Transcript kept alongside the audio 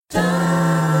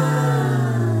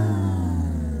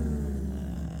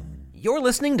You're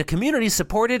listening to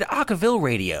community-supported Acaville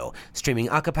Radio, streaming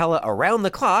a cappella around the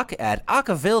clock at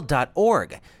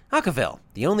acaville.org. Acaville,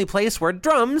 the only place where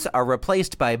drums are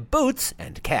replaced by boots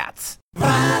and cats.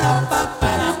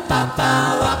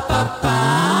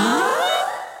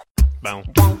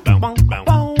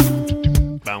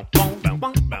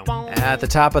 At the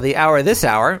top of the hour this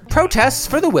hour, protests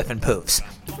for the Whiffenpoofs.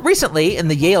 Recently, in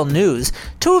the Yale News,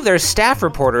 two of their staff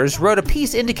reporters wrote a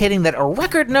piece indicating that a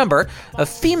record number of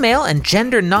female and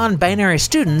gender non-binary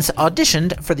students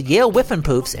auditioned for the Yale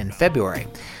Whiffenpoofs in February.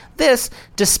 This,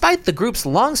 despite the group's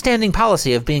long-standing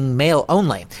policy of being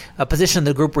male-only, a position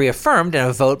the group reaffirmed in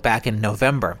a vote back in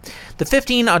November. The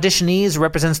 15 auditionees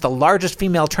represents the largest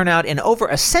female turnout in over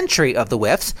a century of the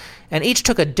Whiffs, and each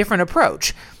took a different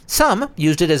approach. Some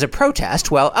used it as a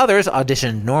protest, while others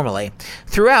auditioned normally.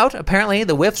 Throughout, apparently,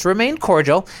 the Whiffs remained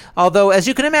cordial, although, as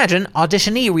you can imagine,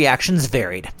 auditionee reactions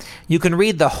varied. You can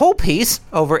read the whole piece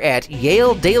over at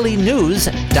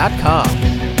YaleDailyNews.com.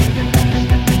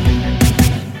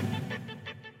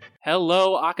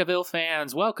 Hello, Acaville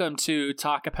fans. Welcome to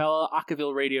Talkapella,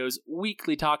 Acaville Radio's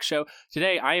weekly talk show.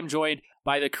 Today, I am joined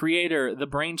by the creator, the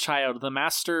brainchild, the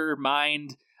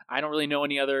mastermind. I don't really know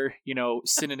any other,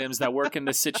 synonyms that work in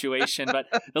this situation, but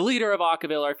the leader of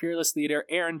Acaville, our fearless leader,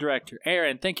 Aaron Director.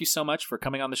 Aaron, thank you so much for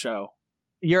coming on the show.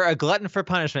 You're a glutton for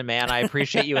punishment, man. I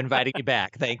appreciate you inviting me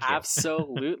back. Thank you.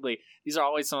 Absolutely. These are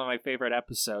always some of my favorite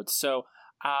episodes. So,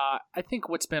 I think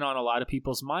what's been on a lot of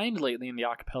people's mind lately in the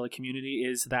acapella community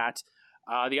is that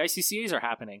the ICCAs are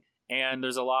happening, and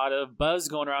there's a lot of buzz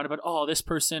going around about, this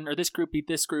person or this group beat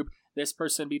this group, this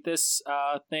person beat this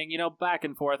thing, back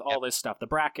and forth, all this stuff, the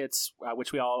brackets,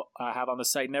 which we all have on the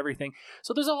site and everything.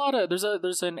 So there's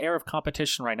there's an air of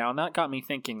competition right now, and that got me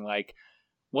thinking, like,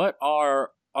 what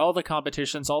are all the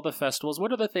competitions, all the festivals?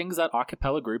 What are the things that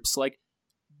acapella groups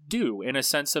do in a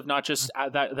sense of not just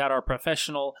that are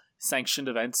professional sanctioned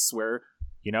events where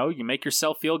you make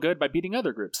yourself feel good by beating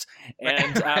other groups,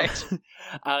 and right.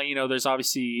 There's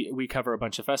obviously, we cover a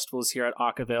bunch of festivals here at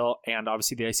Acaville and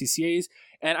obviously the ICCAs,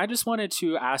 and I just wanted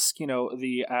to ask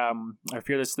the our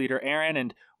fearless leader Aaron,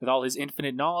 and with all his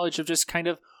infinite knowledge of just kind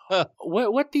of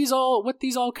what these all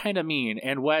kind of mean,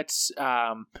 and which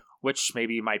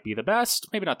maybe might be the best,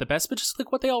 maybe not the best, but just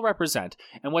like what they all represent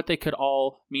and what they could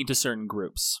all mean to certain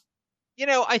groups.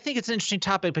 I think it's an interesting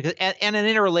topic because, and an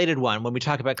interrelated one when we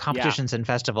talk about competitions and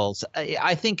festivals.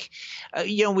 I think,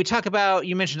 we talk about,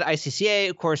 you mentioned ICCA,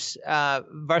 of course,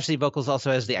 Varsity Vocals also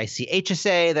has the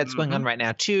ICHSA that's going on right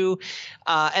now too.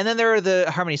 And then there are the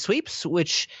Harmony Sweeps,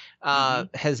 which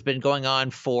has been going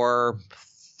on for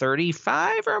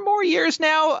 35 or more years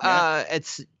now.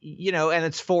 It's and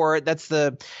it's that's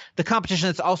the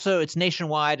competition. It's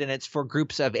nationwide, and it's for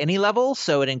groups of any level.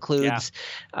 So it includes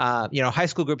high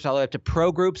school groups all the way up to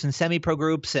pro groups and semi-pro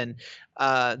groups, and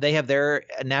they have their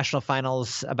national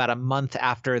finals about a month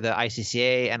after the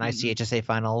ICCA and ICHSA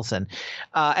finals, and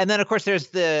then of course there's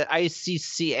the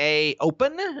ICCA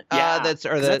Open.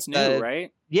 That's new,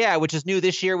 right? Yeah, which is new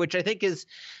this year, which I think it's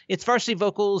Varsity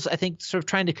Vocals, I think, sort of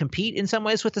trying to compete in some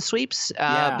ways with the sweeps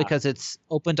because it's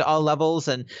open to all levels.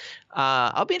 And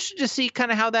I'll be interested to see kind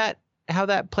of how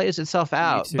that plays itself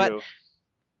out. But,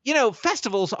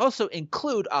 festivals also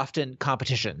include often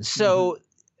competitions. So,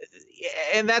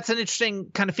 and that's an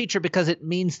interesting kind of feature because it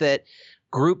means that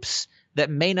groups that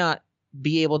may not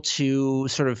be able to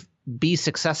sort of be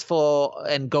successful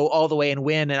and go all the way and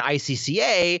win an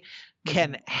ICCA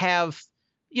can have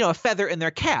a feather in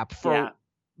their cap for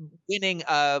winning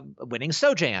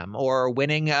SoJam or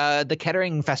winning the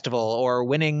Kettering Festival or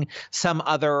winning some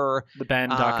other the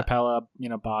Bend acapella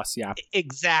boss.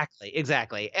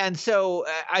 Exactly. And so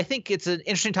I think it's an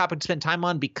interesting topic to spend time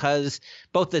on because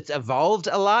both it's evolved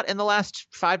a lot in the last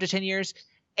 5 to 10 years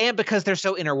and because they're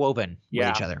so interwoven with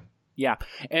each other. Yeah.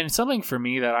 And something for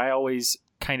me that I always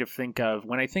kind of think of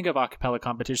when I think of acapella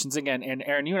competitions, again, and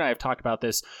Aaron, you and I have talked about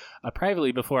this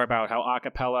privately before about how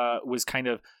acapella was kind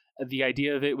of, the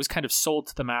idea of it was kind of sold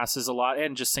to the masses a lot,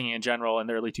 and just singing in general in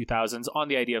the early 2000s on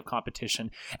the idea of competition.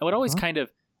 And what always kind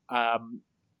of I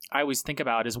always think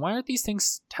about is, why aren't these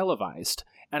things televised?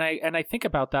 And I think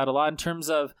about that a lot in terms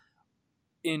of,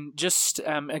 in just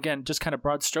again, just kind of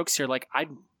broad strokes here, like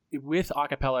with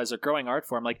acapella as a growing art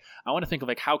form, like I want to think of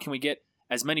how can we get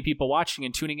as many people watching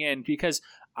and tuning in, because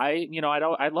I'd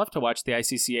love to watch the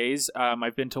ICCAs.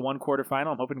 I've been to one quarterfinal.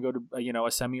 I'm hoping to go to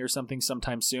a semi or something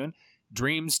sometime soon.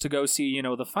 Dreams to go see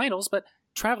the finals, but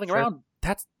traveling around,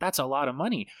 that's a lot of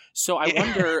money. So I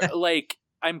wonder,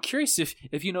 I'm curious if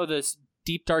this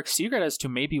deep dark secret as to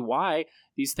maybe why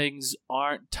these things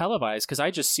aren't televised, because I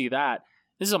just see that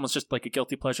this is almost just like a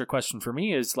guilty pleasure question for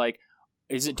me, is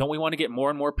don't we want to get more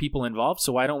and more people involved?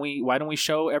 So why don't we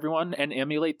show everyone and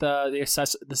emulate the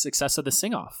success of the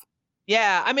Sing Off?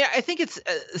 Yeah, I mean, I think it's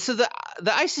so the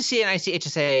ICCA and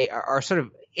ICHSA are sort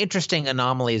of interesting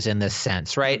anomalies in this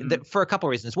sense, right? Mm-hmm. For a couple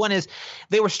of reasons. One is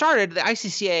they were started. The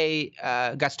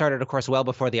ICCA got started, of course, well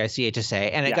before the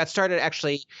ICHSA, and it got started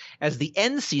actually as the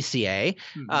NCCA.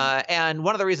 Mm-hmm. And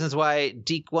one of the reasons why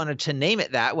Deke wanted to name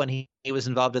it that when he was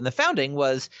involved in the founding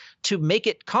was to make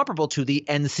it comparable to the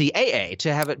NCAA,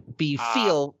 to have it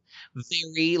feel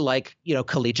very like,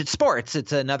 collegiate sports.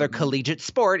 It's another collegiate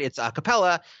sport. It's a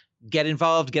cappella. Get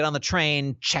involved, get on the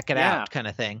train, check it out, kind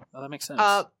of thing. Oh, that makes sense.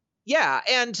 But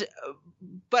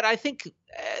I think,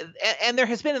 and there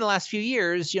has been in the last few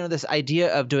years, this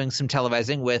idea of doing some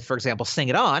televising with, for example, Sing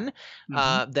It On,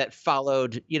 that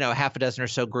followed, half a dozen or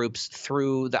so groups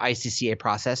through the ICCA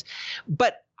process.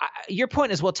 But your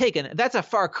point is well taken. That's a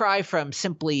far cry from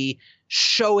simply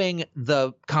showing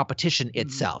the competition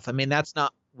itself. I mean, that's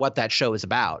not what that show is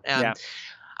about.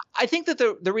 I think that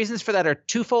the reasons for that are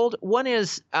twofold. One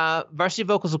is Varsity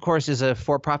Vocals, of course, is a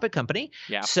for-profit company.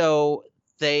 Yeah. So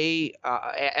they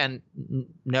and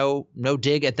no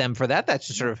dig at them for that. That's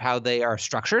just sort of how they are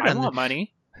structured. I want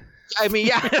money. I mean,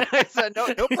 so no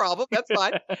problem. That's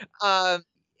fine.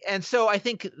 And so I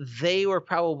think they would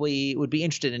be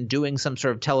interested in doing some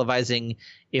sort of televising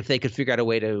if they could figure out a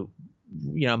way to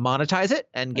monetize it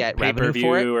and get revenue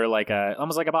for it, or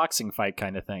almost like a boxing fight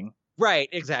kind of thing. Right,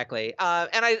 exactly.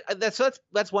 And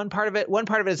that's one part of it. One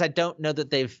part of it is I don't know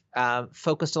that they've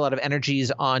focused a lot of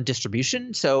energies on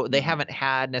distribution, so they haven't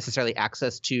had necessarily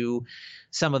access to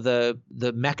some of the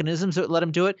mechanisms that would let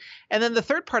them do it. And then the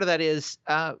third part of that is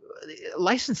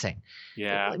licensing.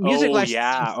 Yeah, music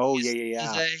licensing.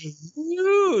 Is a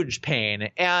huge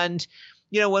pain. And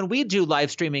when we do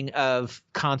live streaming of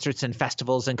concerts and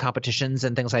festivals and competitions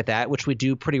and things like that, which we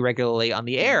do pretty regularly on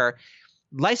the air,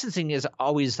 licensing is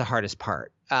always the hardest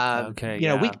part.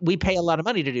 We pay a lot of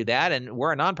money to do that, and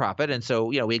we're a nonprofit, and so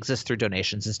we exist through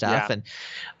donations and stuff. Yeah. And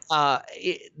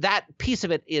that piece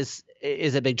of it is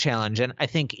a big challenge. And I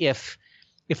think if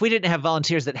we didn't have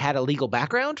volunteers that had a legal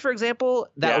background, for example,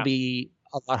 that would be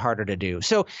a lot harder to do.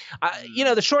 So,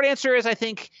 the short answer is I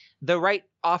think the right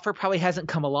offer probably hasn't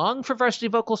come along for Varsity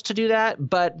Vocals to do that,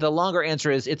 but the longer answer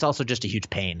is it's also just a huge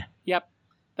pain. Yep.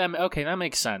 That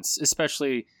makes sense,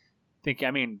 especially.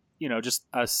 Just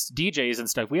us DJs and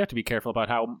stuff, we have to be careful about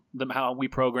how we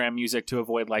program music to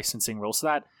avoid licensing rules. So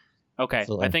that,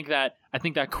 Absolutely. I think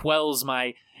that quells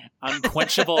my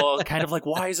unquenchable kind of like,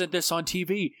 why isn't this on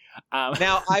TV?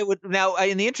 Now,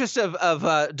 in the interest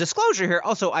of disclosure here,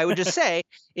 also, I would just say,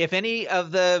 if any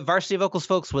of the Varsity Vocals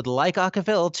folks would like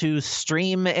Acapella to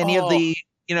stream any of the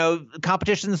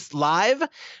competitions live,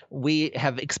 we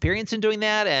have experience in doing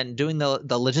that and doing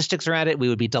the logistics around it. We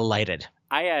would be delighted.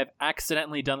 I have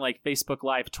accidentally done Facebook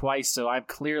Live twice, so I'm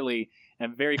clearly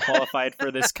am very qualified for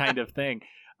this kind of thing.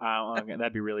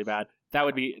 That'd be really bad. That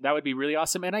would be really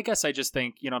awesome. And I guess I just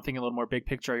think, I'm thinking a little more big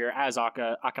picture here as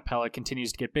acapella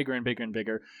continues to get bigger and bigger and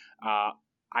bigger.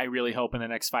 I really hope in the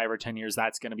next 5 or 10 years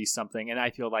that's going to be something, and I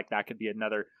feel like that could be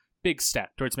another big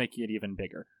step towards making it even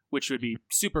bigger, which would be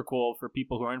super cool for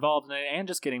people who are involved in it and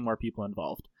just getting more people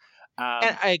involved.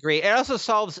 And I agree. It also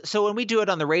solves. So when we do it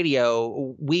on the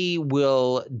radio, we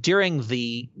will, during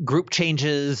the group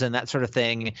changes and that sort of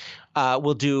thing,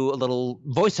 we'll do a little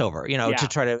voiceover, to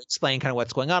try to explain kind of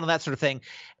what's going on and that sort of thing.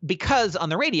 Because on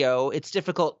the radio, it's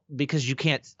difficult because you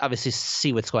can't obviously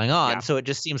see what's going on. Yeah. So it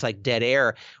just seems like dead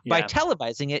air. Yeah. By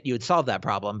televising it, you would solve that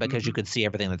problem because you could see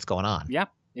everything that's going on. Yeah,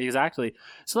 exactly.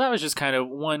 So that was just kind of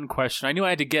one question. I knew I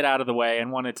had to get out of the way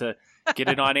and wanted to get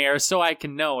it on air so I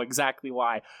can know exactly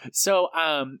why. So,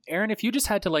 Aaron, if you just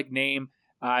had to name,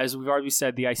 as we've already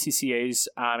said, the ICCAs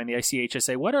and the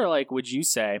ICHSA, what are would you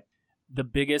say the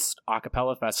biggest a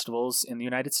cappella festivals in the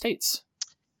United States?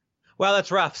 Well,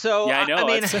 that's rough. So yeah, I know.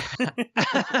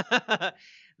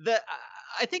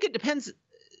 I think it depends.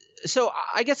 So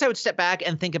I guess I would step back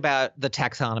and think about the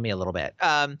taxonomy a little bit,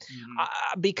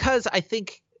 because I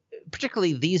think,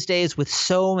 particularly these days with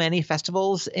so many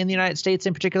festivals in the United States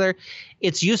in particular,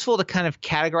 it's useful to kind of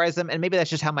categorize them. And maybe that's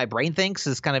just how my brain thinks,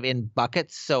 is kind of in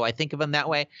buckets. So I think of them that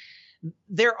way.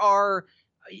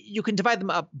 You can divide them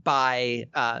up by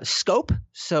scope.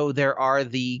 So there are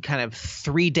the kind of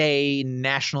 3-day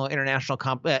national, international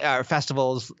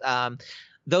festivals.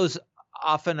 Those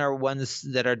often are ones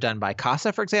that are done by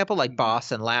CASA, for example, like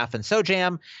Boss and Laugh and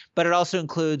SoJam, but it also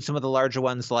includes some of the larger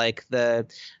ones like the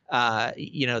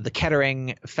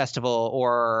Kettering Festival,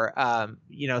 or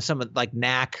some of like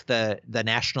NAC, the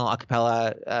National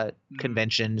Acapella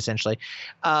Convention, essentially.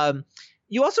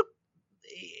 You also,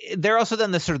 there are also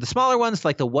then the sort of the smaller ones,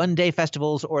 like the 1-day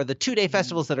festivals or the 2-day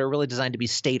festivals that are really designed to be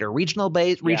state or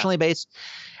regionally based.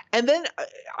 And then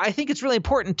I think it's really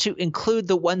important to include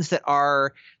the ones that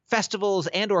are festivals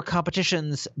and or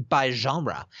competitions by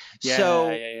genre.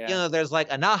 There's like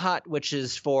Anahat, which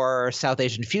is for South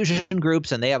Asian fusion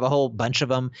groups, and they have a whole bunch of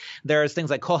them. There's things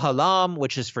like Kol Halam,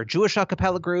 which is for Jewish a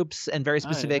cappella groups and very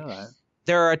specific.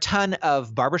 There are a ton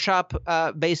of barbershop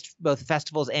based both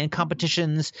festivals and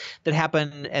competitions that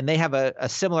happen, and they have a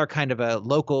similar kind of a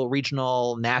local,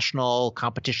 regional, national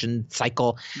competition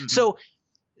cycle. Mm-hmm. So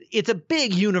it's a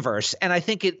big universe, and I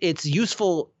think it's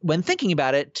useful when thinking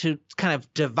about it to kind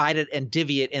of divide it and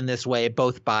divvy it in this way,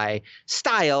 both by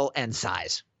style and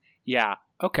size. Yeah.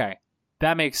 Okay.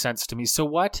 That makes sense to me. So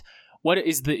what are the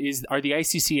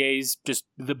ICCAs just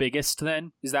the biggest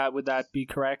then? Would that be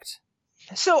correct?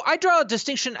 So I draw a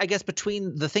distinction, I guess,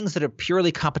 between the things that are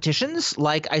purely competitions,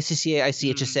 like ICCA,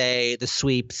 ICHSA, the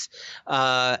sweeps,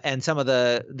 and some of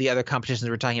the other competitions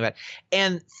we're talking about,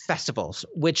 and festivals,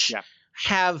 which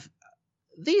have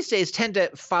these days tend to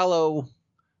follow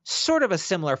sort of a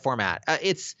similar format.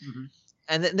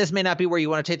 And this may not be where you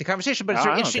want to take the conversation, but it's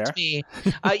sort of interesting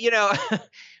to me.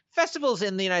 Festivals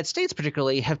in the United States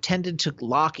particularly have tended to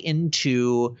lock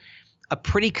into a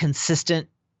pretty consistent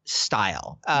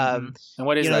style. And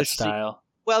what is that style?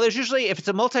 Well, there's usually, if it's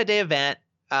a multi-day event,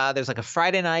 there's like a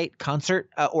Friday night concert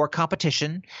or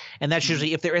competition. And that's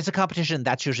usually, if there is a competition,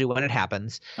 that's usually when it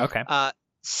happens. Okay.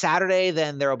 Saturday,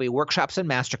 then there will be workshops and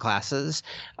masterclasses.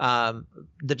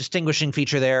 The distinguishing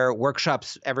feature there,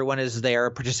 workshops, everyone is there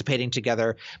participating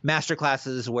together.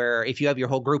 Masterclasses, where if you have your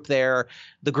whole group there,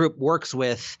 the group works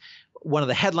with one of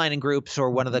the headlining groups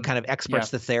or one of the kind of experts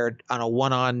that's there on a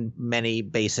one-on-many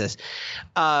basis.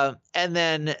 And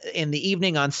then in the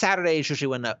evening on Saturday is usually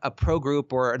when a pro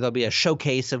group or there'll be a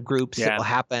showcase of groups that will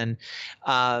happen.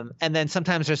 And then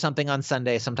sometimes there's something on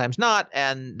Sunday, sometimes not,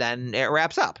 and then it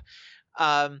wraps up.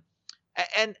 And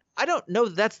I don't know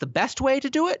that that's the best way to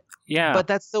do it. Yeah. But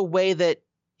that's the way that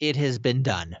it has been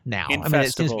done now. In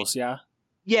festivals,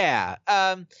 Yeah.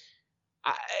 And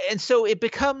so it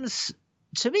becomes,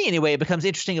 to me anyway, it becomes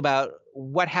interesting about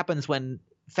what happens when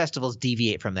festivals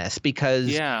deviate from this,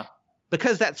 because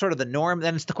that's sort of the norm.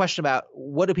 Then it's the question about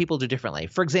what do people do differently.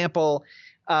 For example,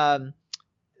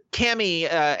 CAMI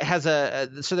has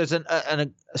there's a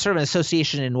sort of an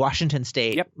association in Washington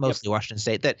State, mostly Washington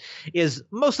State, that is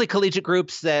mostly collegiate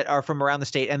groups that are from around the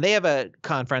state, and they have a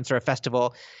conference or a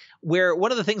festival where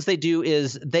one of the things they do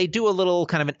is they do a little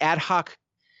kind of an ad hoc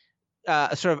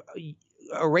sort of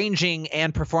arranging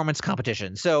and performance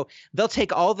competition. So they'll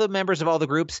take all the members of all the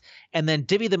groups and then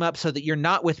divvy them up so that you're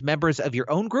not with members of your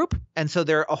own group. And so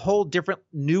there are a whole different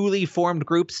newly formed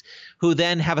groups who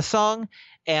then have a song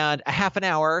and a half an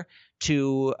hour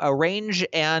to arrange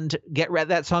and get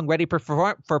that song ready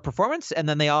for performance, and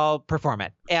then they all perform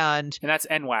it. And that's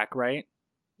NWAC, right?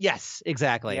 Yes,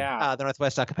 exactly. Yeah. The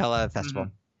Northwest Acapella Festival.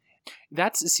 Mm-hmm.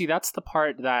 That's the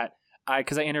part that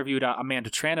because I interviewed Amanda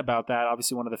Tran about that,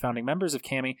 obviously one of the founding members of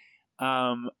CAMI.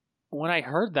 When I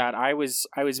heard that, I was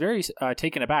very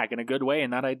taken aback in a good way, in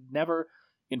that I'd never,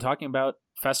 in talking about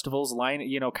festivals,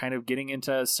 kind of getting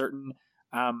into certain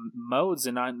modes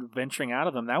and not venturing out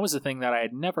of them. That was a thing that I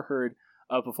had never heard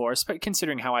of before,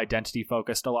 considering how identity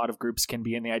focused a lot of groups can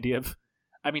be, in the idea of,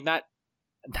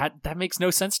 that makes no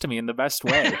sense to me in the best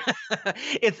way.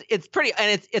 It's pretty,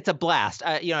 and it's a blast.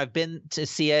 I've been to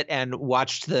see it and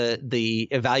watched the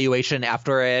evaluation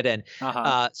after it, and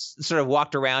sort of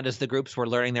walked around as the groups were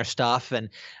learning their stuff, and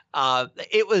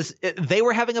they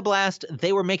were having a blast.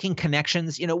 They were making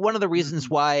connections. One of the reasons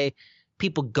why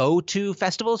people go to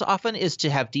festivals often is to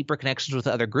have deeper connections with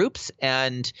other groups,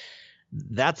 and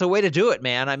that's a way to do it,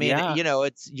 man.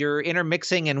 It's you're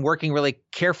intermixing and working really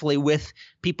carefully with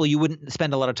people you wouldn't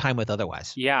spend a lot of time with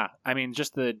otherwise. Yeah.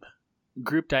 Just the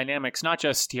group dynamics, not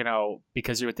just,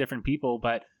 because you're with different people,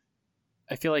 but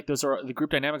I feel like the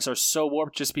group dynamics are so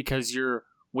warped just because you're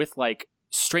with like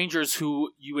strangers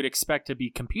who you would expect to be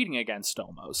competing against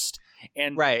almost.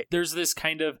 And there's this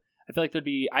kind of, I feel like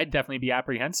I'd definitely be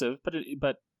apprehensive,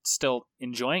 but still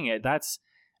enjoying it. I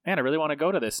really want to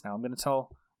go to this now. I'm going to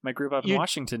tell my group up in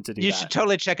Washington to do that. You should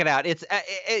totally check it out. It's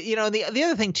the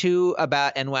other thing too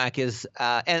about NWAC is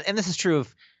and this is true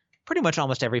of pretty much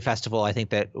almost every festival I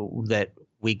think that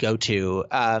we go to.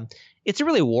 It's a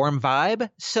really warm vibe.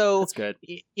 So that's good.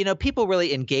 People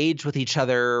really engage with each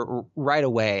other right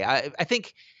away. I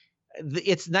think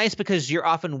it's nice because you're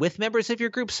often with members of your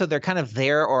group, so they're kind of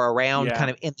there or around, kind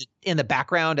of in the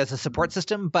background as a support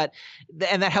system.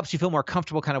 And that helps you feel more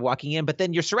comfortable kind of walking in. But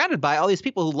then you're surrounded by all these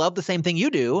people who love the same thing you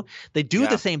do. They do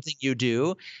the same thing you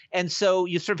do, and so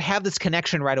you sort of have this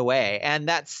connection right away. And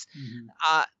that's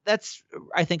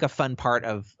I think a fun part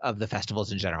of the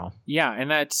festivals in general. Yeah,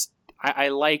 and I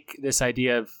like this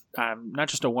idea of not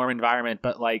just a warm environment,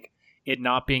 but like it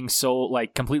not being so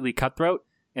like completely cutthroat,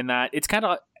 and that it's kind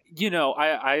of.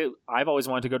 I've always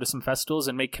wanted to go to some festivals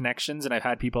and make connections, and I've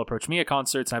had people approach me at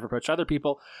concerts, and I've approached other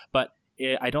people, but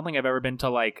I don't think I've ever been to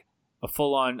like a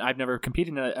full-on. I've never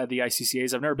competed at the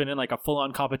ICCAs. I've never been in like a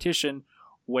full-on competition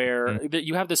where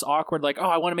you have this awkward like, oh,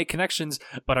 I want to make connections,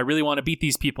 but I really want to beat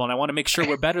these people, and I want to make sure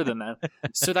we're better than them.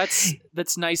 So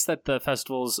that's nice that the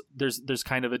festivals there's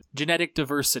kind of a genetic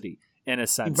diversity in a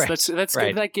sense. Right. That's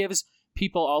right. That gives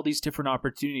people all these different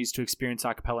opportunities to experience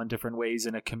a cappella in different ways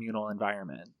in a communal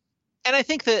environment. And I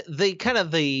think that the kind of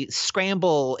the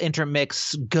scramble,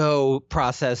 intermix, go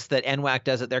process that NWAC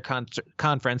does at their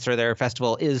conference or their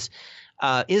festival is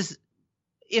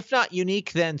if not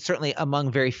unique, then certainly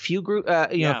among very few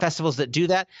festivals that do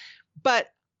that.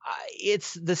 But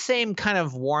it's the same kind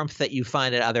of warmth that you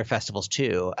find at other festivals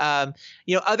too.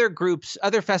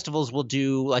 Other festivals will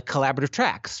do like collaborative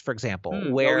tracks, for example,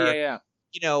 where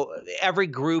every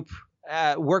group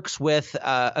works with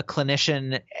a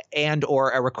clinician and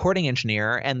or a recording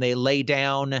engineer, and they lay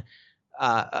down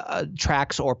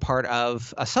tracks or part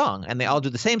of a song, and they all do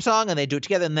the same song and they do it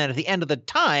together. And then at the end of the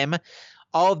time,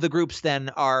 all of the groups then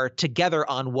are together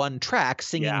on one track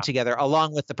singing together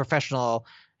along with the professional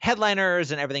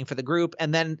headliners and everything for the group.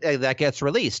 And then that gets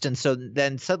released. And so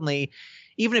then suddenly,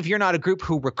 even if you're not a group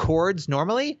who records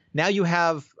normally, now you're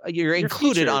included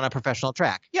featured on a professional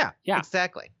track. Yeah,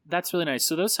 exactly. That's really nice.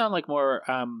 So those sound like more,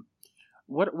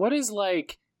 what is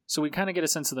like, so we kind of get a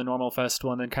sense of the normal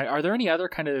festival, and then are there any other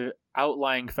kind of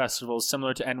outlying festivals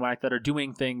similar to NWAC that are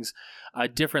doing things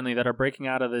differently, that are breaking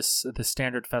out of the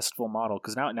standard festival model?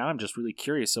 Because now I'm just really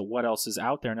curious. So what else is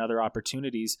out there and other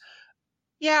opportunities?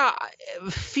 Yeah,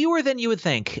 fewer than you would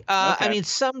think. Okay. I mean,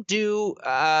 some do.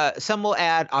 Some will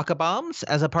add Akabombs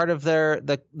as a part of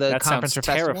the that conference or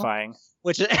festival. Terrifying.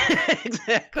 Which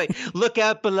exactly. Look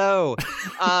out below.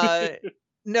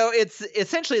 No, it's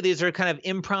essentially these are kind of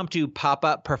impromptu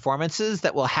pop-up performances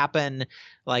that will happen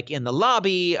like in the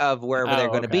lobby of wherever they're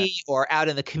going to be, or out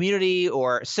in the community,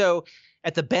 or so.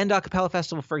 At the Bend Acapella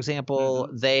Festival, for example,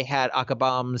 they had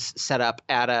Akabombs set up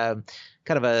at a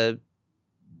kind of a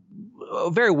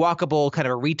very walkable kind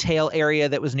of a retail area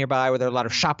that was nearby, where there are a lot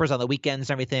of shoppers on the weekends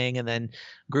and everything. And then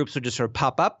groups would just sort of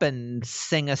pop up and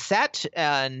sing a set,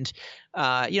 and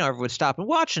everyone would stop and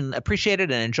watch and appreciate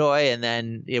it and enjoy. And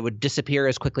then it would disappear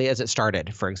as quickly as it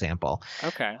started, for example.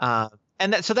 Okay.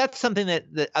 And so that's something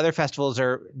that other festivals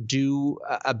do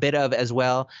a bit of as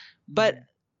well. But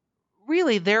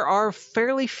really, there are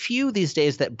fairly few these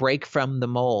days that break from the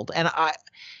mold. And at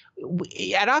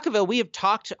Acaville, we have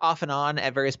talked off and on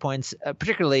at various points,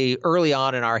 particularly early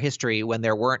on in our history when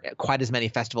there weren't quite as many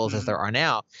festivals as there are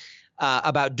now,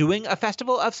 about doing a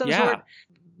festival of some sort.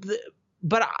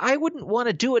 But I wouldn't want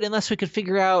to do it unless we could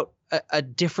figure out a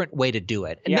different way to do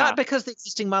it. Yeah. Not because the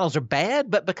existing models are bad,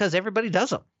 but because everybody does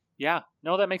them. Yeah,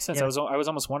 no, that makes sense. Yeah. I was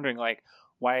almost wondering like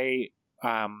why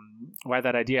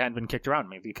that idea hadn't been kicked around,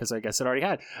 maybe because I guess it already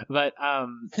had. But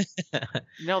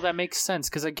no, that makes sense,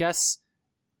 because I guess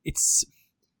it's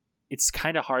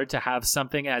kind of hard to have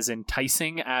something as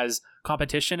enticing as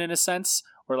competition in a sense,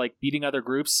 or like beating other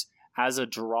groups as a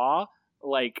draw.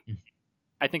 Like,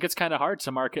 I think it's kind of hard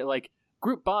to market like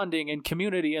group bonding and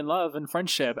community and love and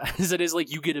friendship as it is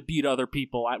like you get to beat other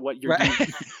people at what you're doing.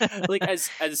 Like as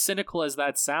cynical as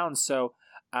that sounds. So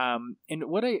and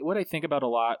what I think about a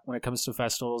lot when it comes to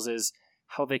festivals is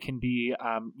how they can be,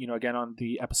 again, on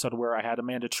the episode where I had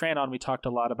Amanda Tran on, we talked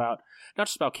a lot about, not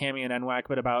just about Cami and NWAC,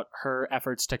 but about her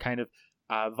efforts to kind of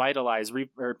vitalize,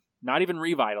 or not even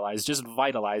revitalize, just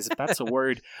vitalize, if that's a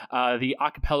word, the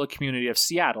acapella community of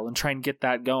Seattle, and try and get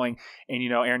that going. And,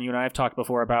 Aaron, you and I have talked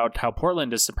before about how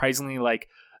Portland is surprisingly like,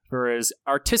 for as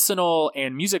artisanal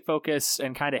and music focused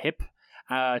and kind of hip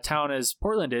town as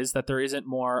Portland is, that there isn't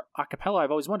more acapella.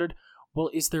 I've always wondered, well,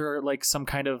 is there like some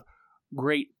kind of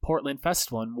great Portland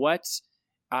festival, and what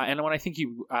and when I think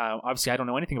you obviously I don't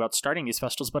know anything about starting these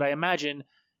festivals, but I imagine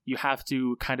you have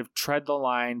to kind of tread the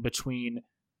line between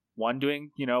one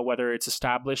doing whether it's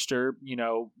established or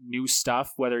new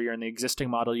stuff, whether you're in the existing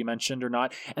model you mentioned or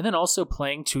not, and then also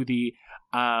playing to the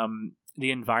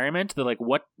environment, the like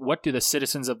what do the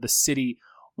citizens of the city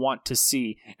want to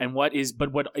see, and what is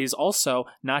also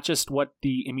not just what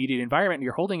the immediate environment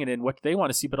you're holding it in, what they want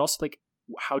to see, but also like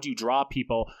how do you draw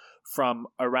people from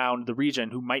around the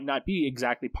region who might not be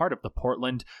exactly part of the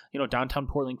Portland, downtown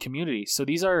Portland community. So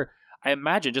these are, I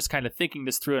imagine, just kind of thinking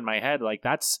this through in my head, like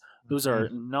those are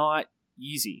not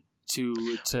easy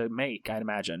to make, I'd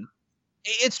imagine.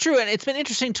 It's true, and it's been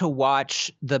interesting to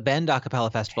watch the Bend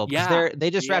Acapella Festival because they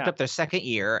just wrapped up their second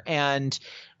year, and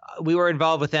we were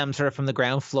involved with them sort of from the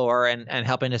ground floor and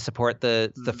helping to support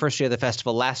the first year of the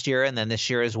festival last year and then this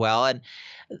year as well. And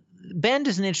Bend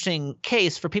is an interesting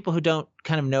case for people who don't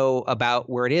kind of know about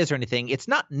where it is or anything. It's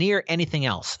not near anything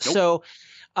else. Nope. So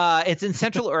it's in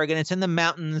Central Oregon. It's in the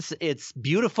mountains. It's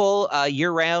beautiful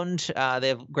year-round. They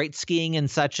have great skiing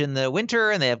and such in the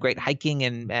winter, and they have great hiking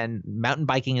and mountain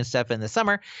biking and stuff in the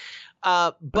summer.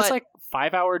 But it's like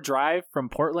 5-hour drive from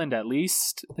Portland at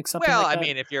least, like something. Well, like that. I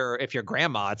mean, if you're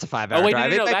grandma, it's a 5-hour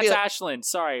drive. No, that's Ashland.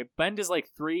 Sorry, Bend is like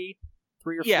 3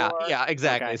 or 4. Yeah,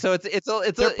 exactly. Okay. So it's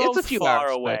a few far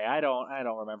hours away. But I don't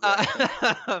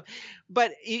remember.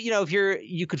 But if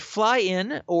you could fly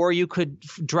in or you could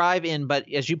drive in,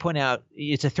 but as you point out,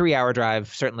 it's a 3-hour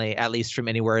drive, certainly, at least from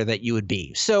anywhere that you would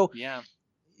be. So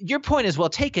your point is well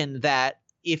taken that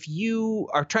if you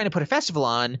are trying to put a festival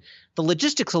on, the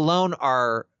logistics alone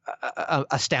are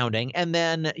astounding, and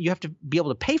then you have to be able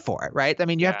to pay for it, right? I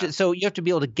mean, you have to be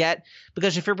able to get,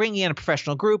 because if you're bringing in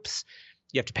professional groups,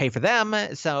 you have to pay for them.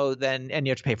 So then, and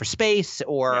you have to pay for space,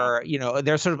 or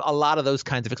there's sort of a lot of those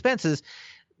kinds of expenses,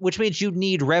 which means you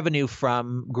need revenue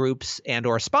from groups and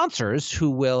or sponsors who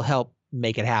will help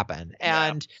make it happen.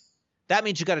 And that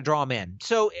means you got to draw them in.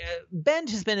 So Bend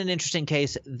has been an interesting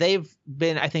case. They've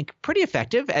been, I think, pretty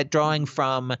effective at drawing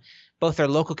from both their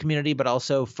local community, but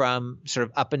also from sort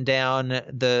of up and down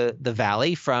the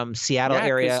valley, from Seattle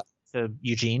area to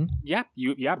Eugene. I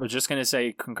was just going to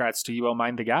say congrats to UO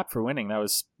Mind the Gap for winning. That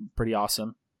was pretty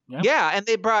awesome. Yeah, and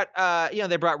they brought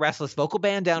Restless Vocal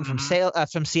Band down from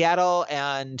Seattle,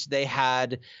 and they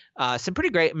had some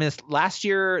pretty great. I mean, this last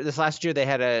year they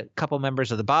had a couple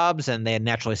members of the Bobs, and they had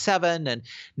Naturally Seven, and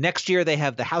next year they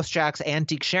have the House Jacks and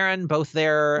Deke Sharon both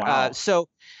there. Wow. So,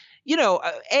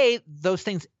 A, those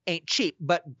things ain't cheap,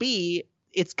 but B,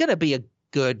 it's going to be a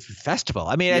good festival.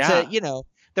 I mean, it's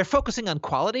they're focusing on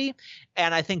quality,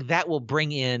 and I think that will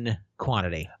bring in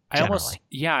quantity. I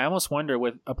almost wonder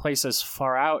with a place as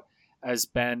far out as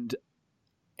Bend,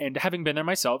 and having been there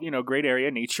myself, great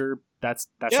area, nature, that's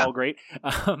all great.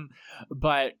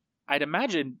 But I'd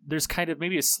imagine there's kind of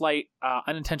maybe a slight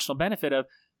unintentional benefit of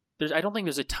I don't think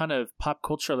there's a ton of pop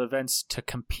cultural events to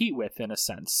compete with, in a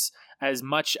sense, as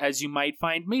much as you might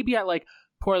find maybe at like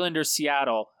Portland or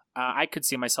Seattle. I could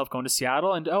see myself going to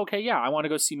Seattle and I want to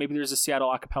go see, maybe there's a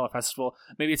Seattle Acapella Festival,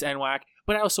 maybe it's NWAC,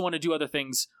 but I also want to do other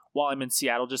things while I'm in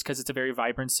Seattle just because it's a very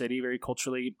vibrant city, very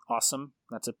culturally awesome.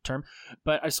 That's a term.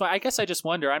 But so I guess I just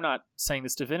wonder, I'm not saying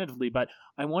this definitively, but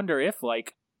I wonder if,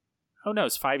 like, who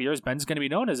knows, 5 years, Bend's going to be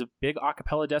known as a big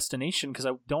acapella destination, because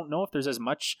I don't know if there's as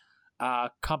much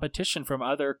competition from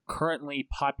other currently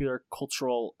popular pop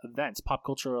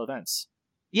cultural events.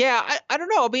 Yeah, I don't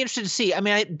know. I'll be interested to see. I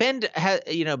mean, Bend has,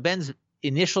 Bend's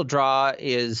initial draw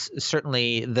is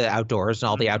certainly the outdoors and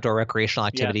all the outdoor recreational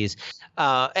activities.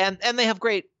 And they have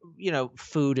great,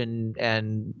 food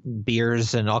and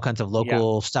beers and all kinds of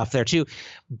local stuff there too.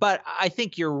 But I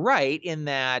think you're right in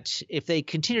that if they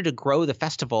continue to grow the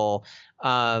festival,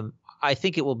 I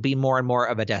think it will be more and more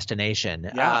of a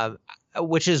destination,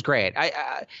 which is great.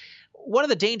 One of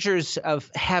the dangers of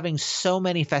having so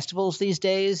many festivals these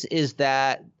days is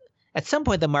that at some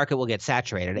point the market will get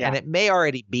saturated, and it may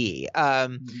already be.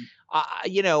 There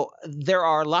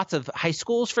are lots of high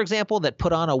schools, for example, that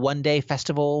put on a one-day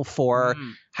festival for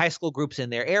high school groups in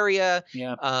their area.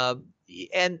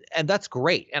 And that's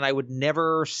great. And I would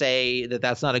never say that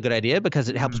that's not a good idea, because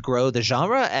it helps grow the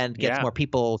genre and gets more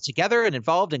people together and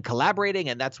involved and collaborating.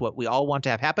 And that's what we all want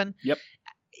to have happen. Yep.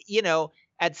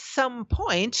 At some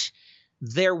point,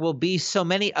 there will be so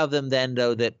many of them then,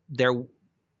 though, that there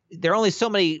are only so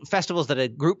many festivals that a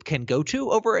group can go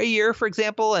to over a year, for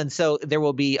example. And so there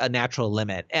will be a natural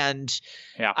limit. And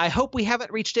I hope we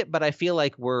haven't reached it, but I feel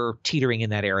like we're teetering in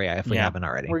that area if we haven't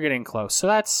already. We're getting close. So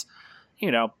that's,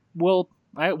 we'll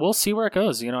see where it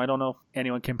goes. I don't know if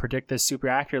anyone can predict this super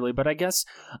accurately, but I guess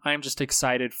I'm just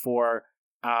excited for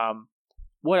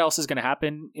what else is going to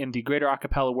happen in the greater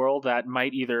acapella world that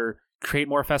might either create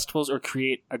more festivals or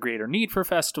create a greater need for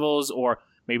festivals, or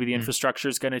maybe the infrastructure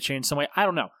is going to change some way. I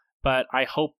don't know. But I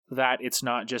hope that it's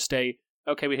not just we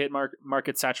hit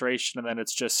market saturation and then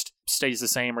it's just stays the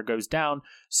same or goes down.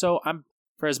 So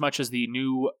for as much as the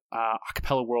new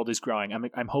acapella world is growing,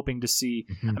 I'm hoping to see,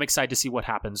 I'm excited to see what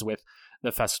happens with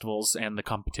the festivals and the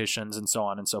competitions and so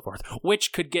on and so forth,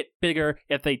 which could get bigger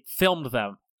if they filmed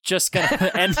them just going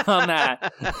to end on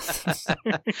that.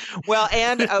 Well,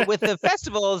 and with the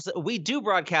festivals, we do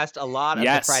broadcast a lot of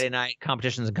the Friday night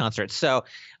competitions and concerts. So,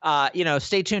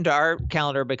 stay tuned to our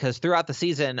calendar, because throughout the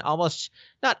season, almost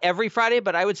not every Friday,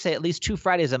 but I would say at least 2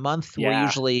 Fridays a month, we're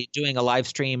usually doing a live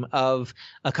stream of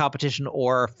a competition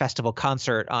or festival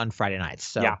concert on Friday nights.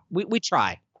 So we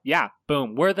try. Yeah,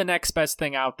 boom. We're the next best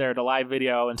thing out there to live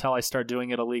video until I start doing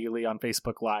it illegally on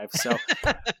Facebook Live. So,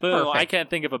 boom. I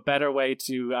can't think of a better way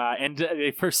to end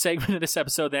the first segment of this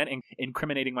episode than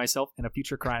incriminating myself in a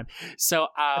future crime. So,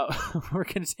 we're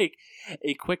going to take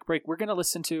a quick break. We're going to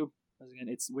listen to,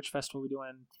 which festival are we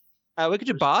doing? We could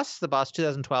do the Boss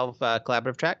 2012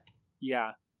 collaborative track.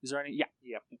 Yeah. Is there any?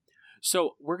 Yeah.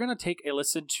 So we're going to take a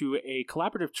listen to a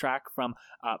collaborative track from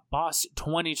Boss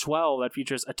 2012 that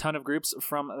features a ton of groups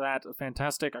from that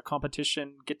fantastic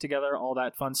competition, get together, all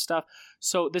that fun stuff.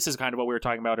 So this is kind of what we were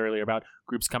talking about earlier, about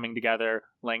groups coming together,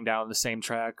 laying down the same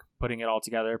track, putting it all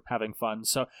together, having fun.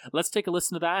 So let's take a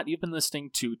listen to that. You've been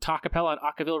listening to Talkapella on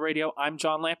Acaville Radio. I'm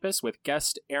John Lampus with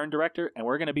guest Aaron Director, and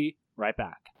we're going to be right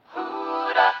back.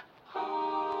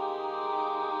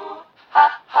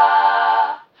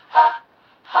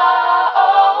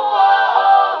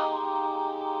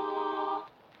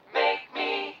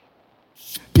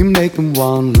 You make me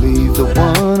wanna leave the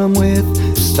one I'm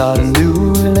with, start a new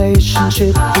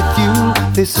relationship with you.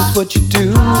 This is what you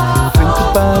do. Think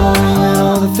about a ring and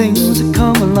all the things that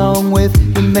come along with.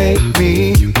 You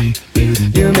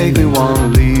make me wanna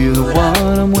leave the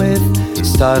one I'm with,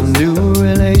 start a new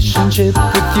relationship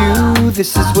with you.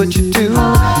 This is what you do.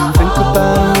 Think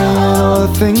about a ring and all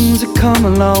the things that come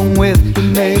along with. You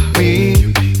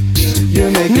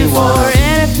make me Before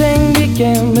anything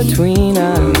began between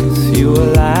us, you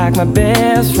were like my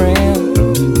best friend,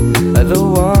 the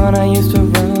one I used to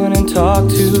run and talk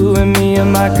to when me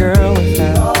and my girl was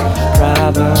having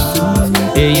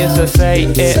problems. You used to say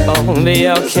it'll be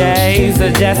okay,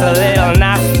 suggest a little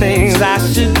nice things I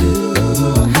should do.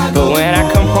 But when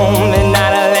I come home at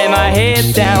night, I lay my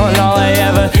head down, all I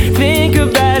ever think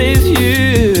about is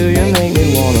you. You make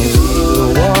me wanna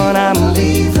leave the one I'm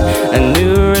with, a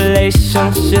new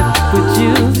relationship with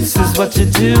you. This is what you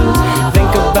do.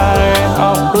 Think about her and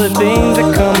all the things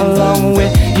that come along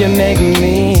with. You make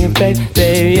me,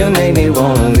 baby, you make me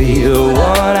wanna leave the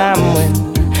one I'm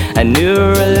with, a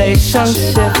new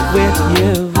relationship with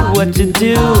you. What you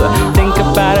do, think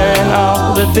about her and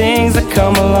all the things that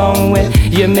come along with.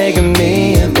 You're making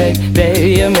me,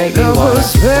 baby, you make me wanna.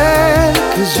 What's bad,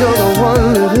 'cause you're the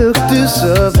one that hooked us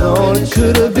up. Oh, it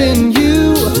could have been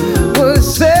you.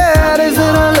 What's sad is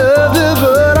that I love you,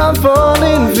 but I'm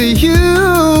falling for you.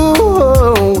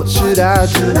 Oh, what should I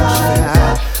do? Should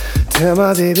I tell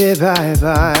my baby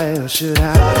bye-bye, or should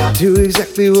I do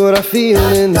exactly what I feel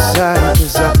inside?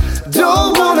 'Cause I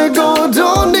don't wanna go,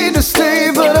 don't need to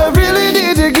stay, but I really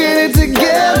need to get it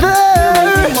together.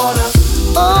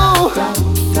 Oh,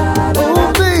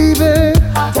 oh baby,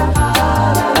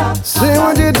 say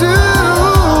what you do.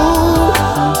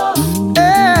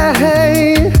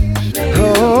 Hey,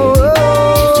 oh,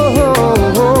 oh,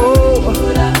 oh,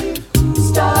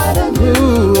 start a new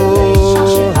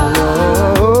relationship.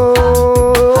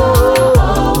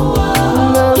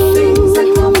 Things that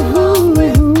come along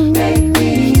with make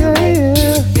me.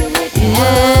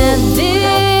 At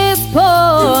this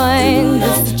point,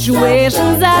 the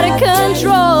situation's out of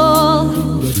control.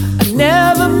 I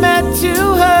never meant to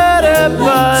hurt her,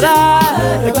 but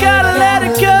I gotta let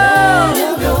it go.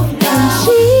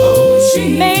 She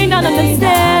may not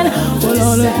understand what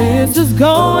all of this is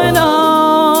going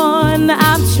on.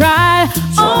 I've tried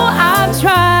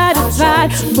to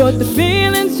fight, but the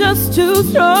feeling's just too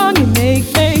strong. You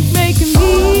making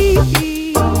me.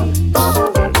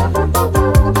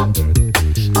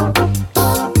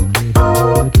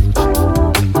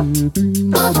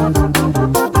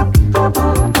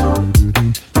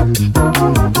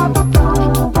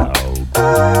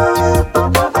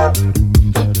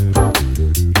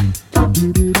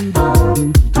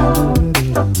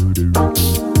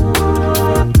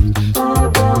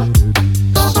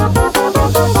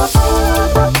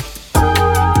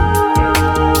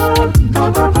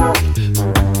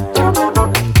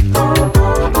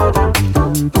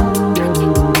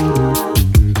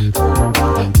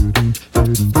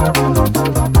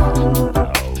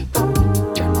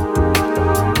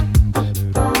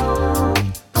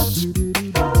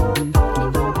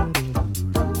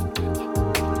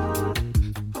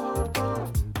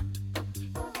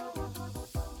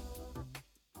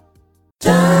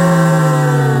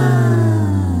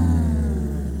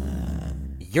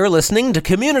 You're listening to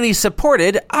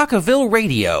community-supported Acaville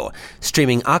Radio,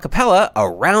 streaming a cappella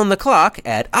around the clock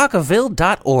at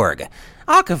acaville.org.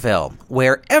 Acaville,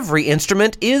 where every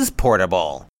instrument is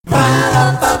portable.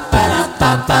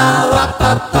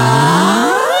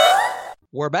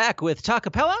 We're back with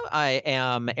Talkapella. I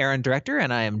am Aaron Director,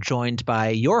 and I am joined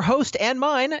by your host and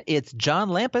mine. It's John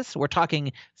Lampus. We're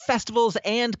talking festivals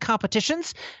and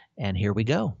competitions, and here we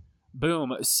go.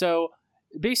 Boom. So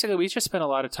basically, we just spent a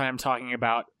lot of time talking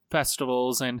about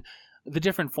festivals and the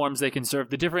different forms they can serve,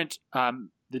 the different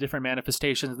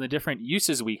manifestations and the different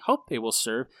uses we hope they will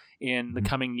serve in the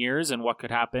coming years and what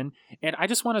could happen. And I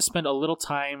just want to spend a little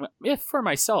time, if for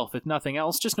myself, if nothing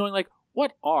else, just knowing like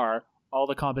what are all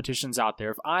the competitions out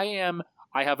there. If I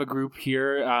have a group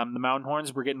here, the Mountain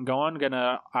Horns, we're getting going.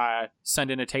 Gonna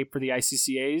send in a tape for the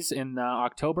ICCAs in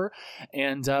October,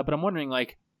 and but I'm wondering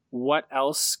like what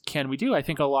else can we do? I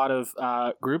think a lot of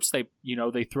groups they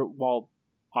throw, well,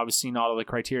 obviously not all the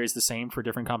criteria is the same for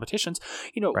different competitions.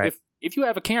 Right. If you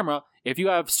have a camera, if you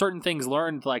have certain things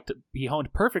learned like to be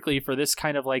honed perfectly for this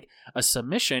kind of like a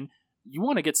submission, you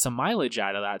want to get some mileage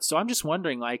out of that. So I'm just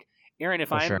wondering like, Aaron,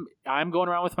 if I'm going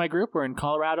around with my group, we're in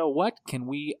Colorado, what can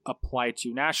we apply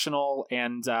to national,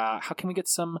 and how can we get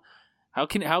how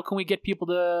can we get people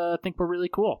to think we're really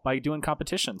cool by doing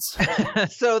competitions?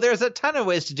 So there's a ton of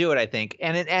ways to do it, I think.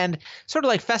 And sort of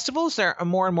like festivals, there are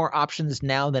more and more options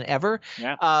now than ever.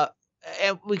 Yeah.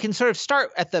 And we can sort of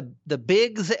start at the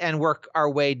bigs and work our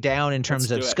way down in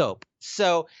terms of scope.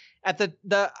 So at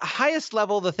the highest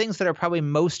level, the things that are probably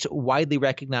most widely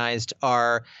recognized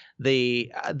are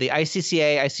the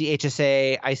ICCA,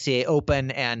 ICHSA, ICA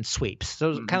Open, and sweeps.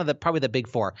 Those are kind of probably the big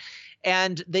four.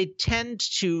 And they tend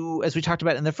to, as we talked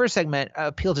about in the first segment,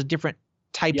 appeal to different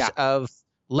types of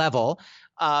level.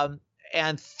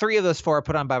 And three of those four are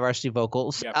put on by Varsity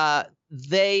Vocals. Yep.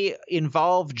 They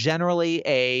involve generally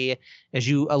as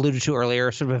you alluded to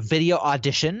earlier, sort of a video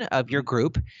audition of your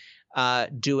group.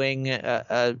 Doing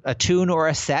a tune or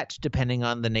a set, depending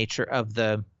on the nature of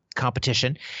the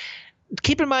competition.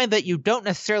 Keep in mind that you don't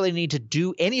necessarily need to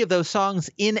do any of those songs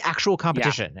in actual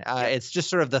competition. It's just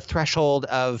sort of the threshold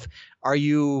of, are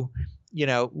you,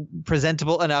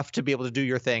 presentable enough to be able to do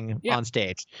your thing on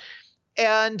stage?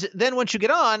 And then once you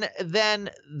get on, then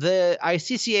the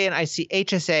ICCA and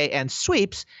ICHSA and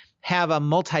sweeps have a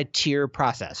multi-tier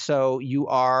process. So you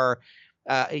are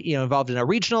involved in a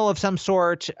regional of some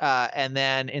sort, and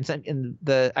then in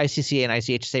the ICCA and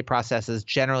ICHSA processes,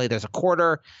 generally there's a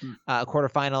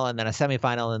quarterfinal, and then a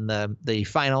semifinal, and the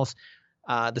finals.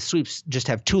 The sweeps just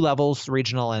have two levels,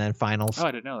 regional and then finals. Oh,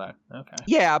 I didn't know that. Okay.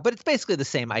 Yeah, but it's basically the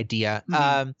same idea.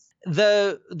 Mm-hmm.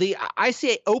 The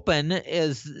ICA Open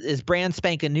is brand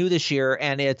spanking new this year,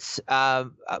 and it's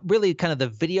really kind of the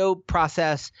video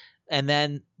process and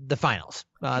then the finals.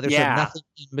 There's sort of nothing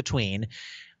in between.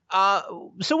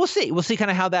 So we'll see. We'll see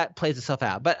kind of how that plays itself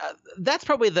out. But that's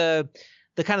probably the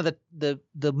kind of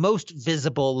the most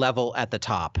visible level at the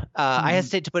top. I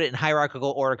hesitate to put it in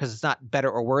hierarchical order because it's not better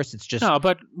or worse. It's just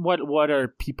but what are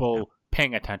people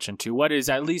paying attention to? What is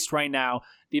at least right now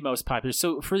the most popular?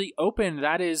 So for the Open,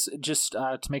 that is just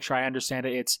to make sure I understand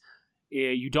it. It's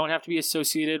you don't have to be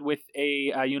associated with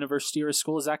a university or a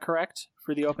school. Is that correct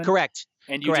for the Open? Correct.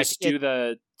 And you just do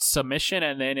the submission,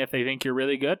 and then if they think you're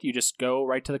really good, you just go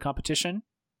right to the competition?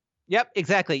 Yep,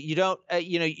 exactly. You don't,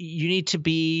 you need to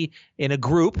be in a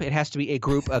group. It has to be a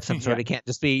group of some sort. It can't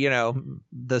just be,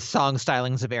 the song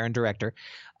stylings of Aaron Director.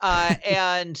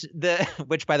 And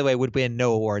which, by the way, would win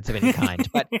no awards of any kind.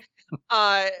 But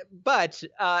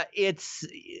it's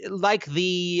like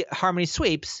the Harmony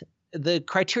Sweeps. The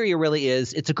criteria really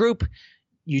is it's a group.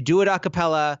 You do it a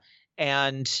cappella,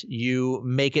 and you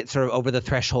make it sort of over the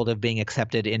threshold of being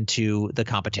accepted into the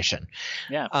competition.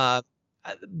 Yeah.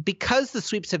 Because the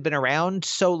sweeps have been around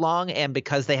so long, and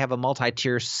because they have a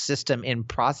multi-tier system in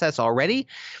process already,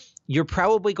 you're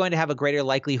probably going to have a greater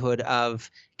likelihood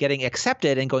of getting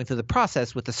accepted and going through the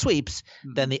process with the sweeps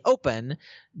than the Open,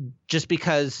 just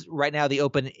because right now the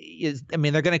Open is,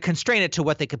 they're going to constrain it to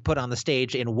what they could put on the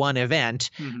stage in one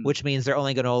event, which means they're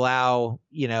only going to allow,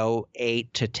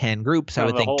 8 to 10 groups. I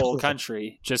would think the whole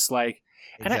country, just like,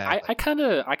 exactly. And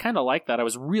I kind of like that. I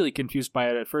was really confused by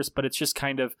it at first, but it's just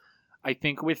kind of, I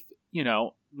think with,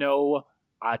 no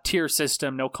tier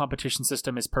system, no competition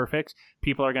system is perfect.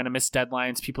 People are going to miss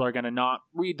deadlines. People are going to not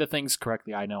read the things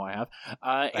correctly. I know I have.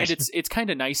 And it's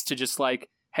kind of nice to just like,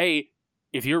 hey,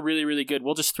 if you're really, really good,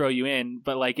 we'll just throw you in.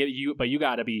 But you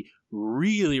got to be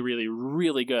really, really,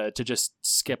 really good to just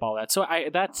skip all that. So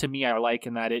that to me, I like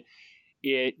in that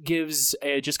it gives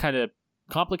just kind of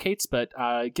complicates, but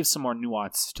gives some more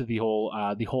nuance to the whole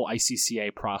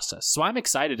ICCA process. So I'm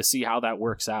excited to see how that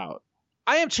works out.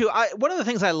 I am too. One of the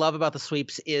things I love about the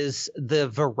sweeps is the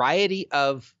variety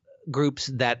of groups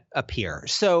that appear.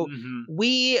 So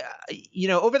we,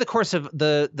 over the course of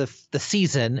the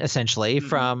season, essentially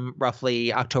from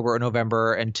roughly October or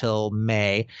November until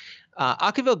May,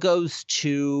 Acaville goes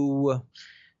to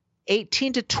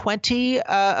 18 to 20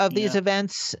 of these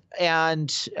events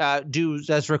and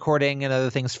does recording and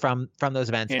other things from those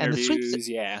events. Interviews, and the sweeps,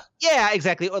 yeah,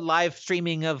 exactly. Live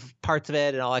streaming of parts of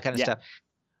it and all that kind of stuff.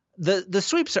 The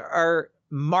sweeps are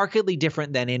markedly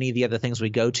different than any of the other things we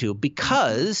go to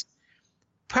because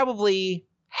probably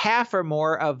half or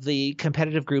more of the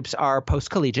competitive groups are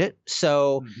post-collegiate.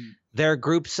 So they're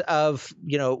groups of,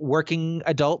 working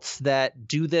adults that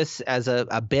do this as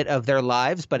a bit of their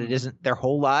lives, but it isn't their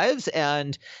whole lives.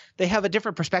 And they have a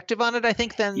different perspective on it, I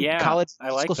think, than college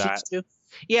school students do.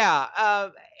 Yeah.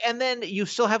 And then you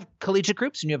still have collegiate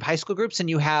groups and you have high school groups and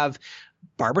you have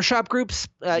barbershop groups,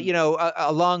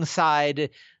 alongside,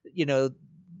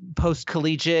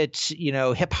 post-collegiate,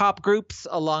 hip hop groups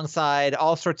alongside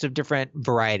all sorts of different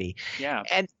variety. Yeah.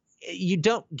 And you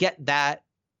don't get that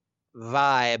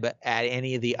vibe at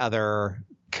any of the other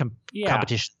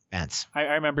competition events. I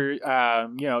remember,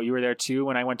 you were there too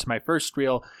when I went to my first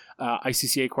real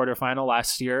ICCA quarterfinal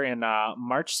last year in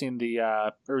March, seeing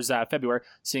February,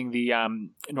 seeing the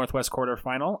Northwest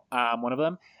quarterfinal, one of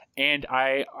them. And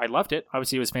I loved it.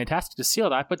 Obviously, it was fantastic to see all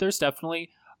that, but there's definitely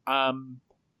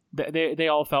they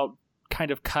all felt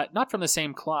kind of cut, not from the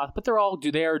same cloth, but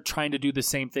they're trying to do the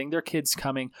same thing. They're kids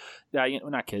coming,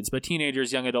 not kids, but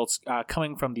teenagers, young adults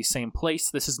coming from the same place.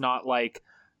 This is not like,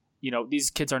 these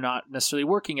kids are not necessarily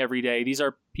working every day. These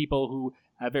are people who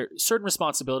have certain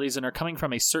responsibilities and are coming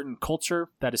from a certain culture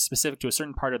that is specific to a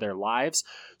certain part of their lives.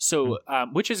 So,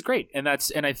 which is great. And I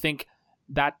think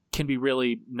that can be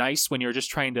really nice when you're just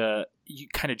trying to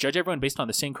kind of judge everyone based on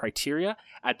the same criteria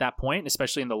at that point,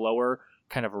 especially in the lower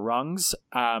kind of rungs.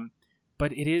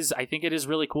 But I think it is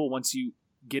really cool once you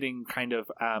getting kind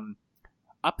of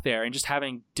up there and just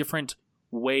having different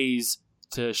ways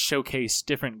to showcase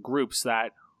different groups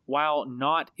that, while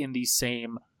not in the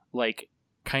same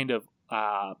kind of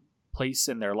place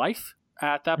in their life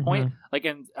at that point,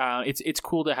 it's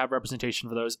cool to have representation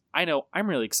for those. I know I'm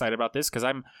really excited about this because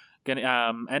I'm gonna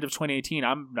end of 2018.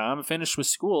 I'm finished with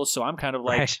school, so I'm kind of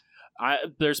like. Right.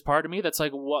 There's part of me that's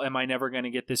like, well, am I never going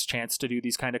to get this chance to do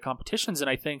these kind of competitions? And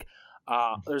I think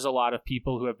there's a lot of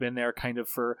people who have been there kind of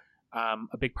for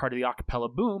a big part of the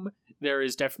acapella boom. There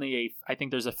is definitely I think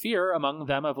there's a fear among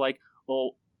them of like,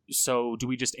 well, so do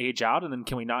we just age out and then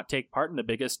can we not take part in the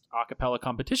biggest acapella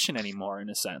competition anymore in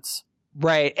a sense?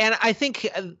 Right. And I think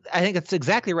that's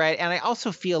exactly right. And I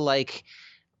also feel like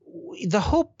the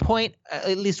whole point,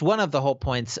 at least one of the whole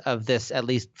points of this, at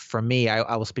least for me,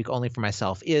 I will speak only for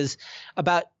myself, is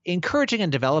about encouraging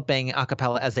and developing a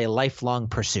cappella as a lifelong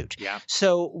pursuit. Yeah.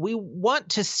 So we want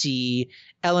to see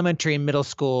elementary and middle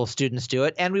school students do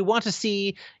it, and we want to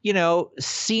see,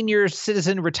 senior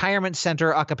citizen retirement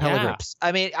center a cappella groups.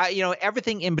 I mean,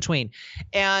 everything in between.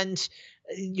 And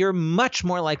you're much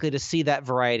more likely to see that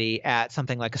variety at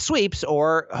something like a sweeps,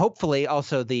 or hopefully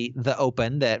also the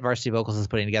open that Varsity Vocals is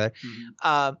putting together,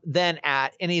 than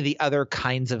at any of the other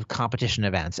kinds of competition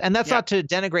events. And that's not to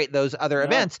denigrate those other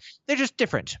events. They're just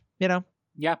different,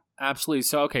 Yeah, absolutely.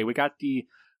 So, okay, we got the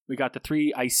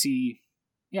three IC,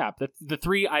 the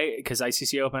three because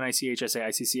ICCA Open, ICHSA,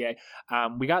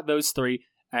 ICCA. We got those three,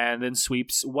 and then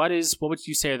sweeps. What would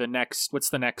you say what's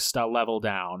the next level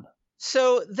down?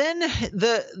 So then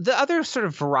the other sort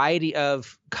of variety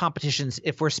of competitions,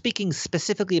 if we're speaking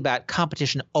specifically about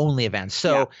competition only events,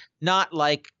 so not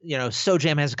like,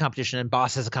 SoJam has a competition and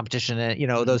Boss has a competition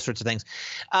and, those sorts of things.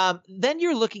 Then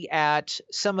you're looking at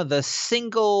some of the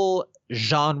single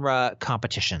genre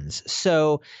competitions.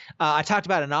 So I talked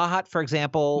about Anahat, for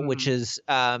example, which is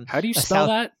how do you spell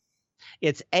that?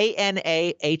 It's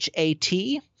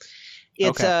ANAHAT.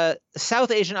 It's a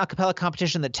South Asian a cappella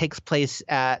competition that takes place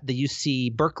at the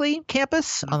UC Berkeley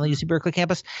campus, on the UC Berkeley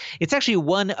campus. It's actually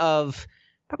one of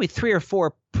probably 3 or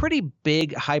 4 pretty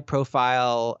big,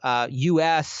 high-profile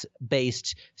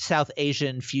U.S.-based South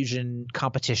Asian fusion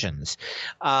competitions.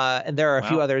 And there are a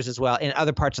few others as well in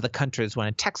other parts of the country. There's one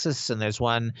in Texas, and there's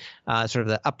one sort of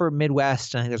the upper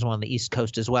Midwest, and I think there's one on the East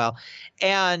Coast as well.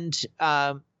 And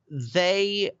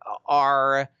they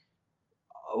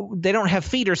don't have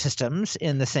feeder systems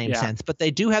in the same sense, but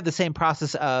they do have the same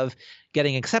process of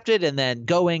getting accepted and then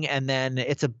going, and then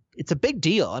it's a big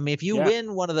deal. I mean, if you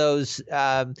win one of those,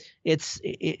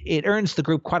 it earns the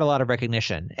group quite a lot of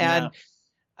recognition. And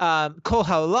Kol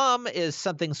Haolam is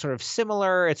something sort of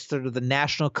similar. It's sort of the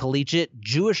National Collegiate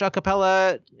Jewish a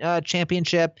cappella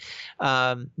championship.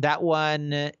 That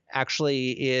one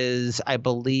actually is, I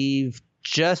believe,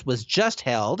 was just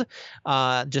held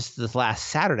just this last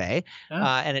Saturday,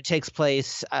 and it takes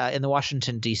place in the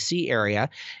Washington D.C. area.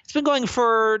 It's been going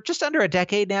for just under a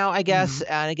decade now, I guess,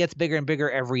 and it gets bigger and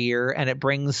bigger every year, and it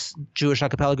brings Jewish a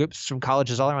cappella groups from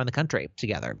colleges all around the country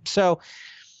together. So,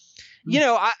 you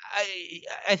know,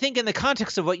 I think in the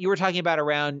context of what you were talking about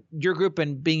around your group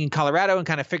and being in Colorado and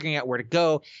kind of figuring out where to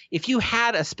go, if you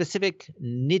had a specific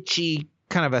niche-y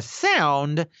kind of a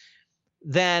sound,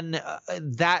 then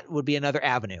that would be another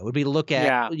avenue. It would be to look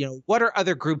at, you know, what are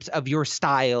other groups of your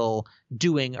style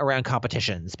doing around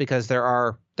competitions, because there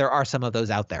are some of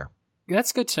those out there.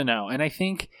 That's good to know. And I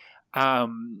think,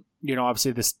 you know,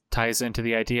 obviously this ties into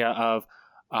the idea of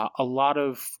a lot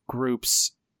of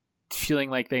groups feeling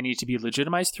like they need to be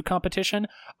legitimized through competition,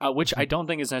 which I don't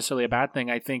think is necessarily a bad thing.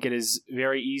 I think it is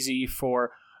very easy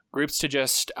for groups to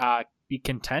just be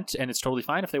content, and it's totally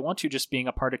fine if they want to just being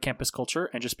a part of campus culture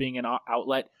and just being an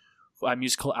outlet, a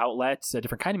musical outlet, a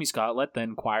different kind of musical outlet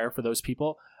than choir for those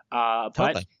people.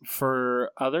 Totally. But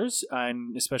for others,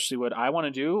 and especially what I want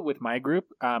to do with my group,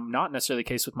 not necessarily the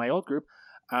case with my old group,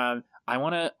 I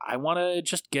want to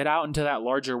just get out into that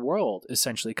larger world,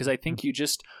 essentially, because I think you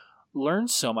just learn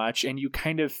so much, and you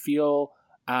kind of feel,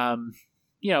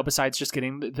 you know, besides just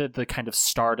getting the kind of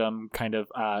stardom kind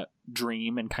of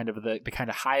dream and kind of the kind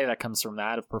of high that comes from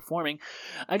that of performing,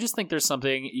 I just think there's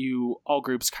something all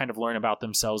groups kind of learn about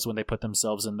themselves when they put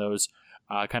themselves in those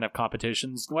kind of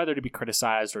competitions, whether to be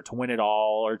criticized or to win it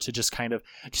all or to just kind of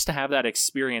just to have that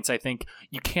experience. I think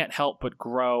you can't help but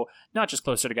grow, not just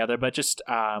closer together, but just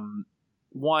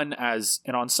one as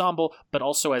an ensemble, but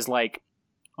also as like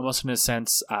almost in a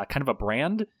sense kind of a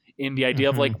brand, in the idea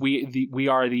of like we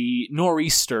are the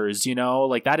Nor'easters, you know,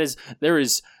 like there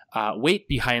is weight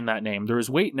behind that name. There is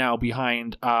weight now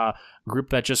behind a group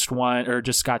that just won or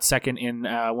just got second in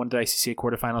one of the ICCA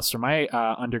quarterfinals for my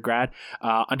undergrad,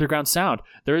 Underground Sound.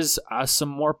 There is some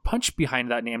more punch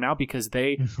behind that name now because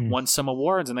they won some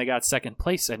awards and they got second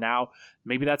place, and now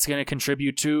maybe that's going to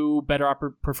contribute to better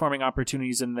performing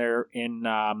opportunities in their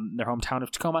hometown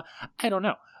of Tacoma. I don't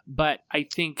know. But I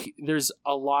think there's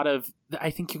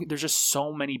there's just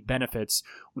so many benefits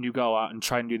when you go out and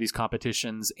try and do these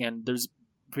competitions, and there's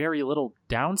very little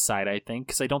downside, I think,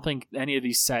 because I don't think any of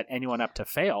these set anyone up to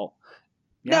fail.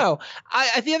 Yeah. No,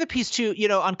 the other piece too, you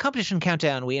know, on Competition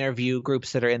Countdown, we interview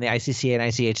groups that are in the ICCA and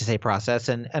ICHSA process,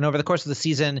 and over the course of the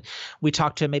season, we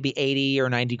talk to maybe 80 or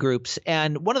 90 groups,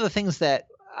 and one of the things that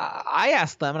I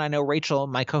ask them, and I know Rachel,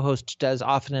 my co-host, does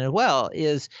often as well,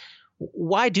 is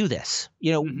why do this?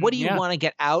 You know, what do you want to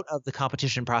get out of the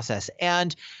competition process?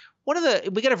 And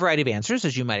we get a variety of answers,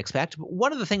 as you might expect. But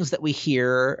one of the things that we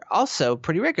hear also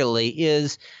pretty regularly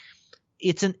is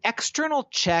it's an external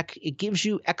check. It gives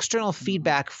you external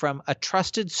feedback from a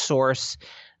trusted source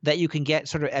that you can get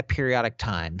sort of at periodic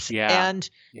times. And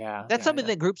that's something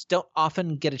that groups don't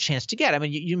often get a chance to get. I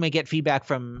mean, you may get feedback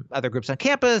from other groups on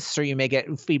campus, or you may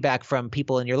get feedback from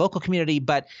people in your local community,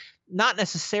 but not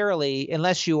necessarily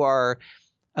unless you are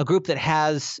a group that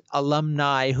has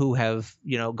alumni who have,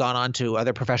 you know, gone on to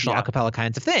other professional a cappella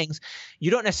kinds of things.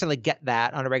 You don't necessarily get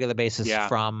that on a regular basis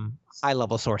from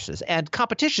high-level sources. And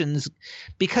competitions,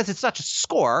 because it's not just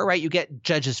score, right? You get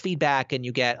judges' feedback and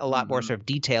you get a lot more sort of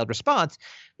detailed response.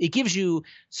 It gives you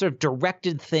sort of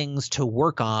directed things to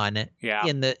work on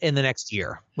in the next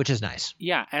year, which is nice.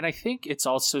 Yeah, and I think it's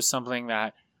also something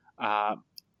that,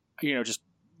 you know, just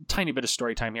tiny bit of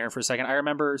story time here for a second. I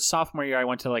remember sophomore year, I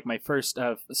went to like my first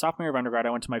sophomore year of undergrad.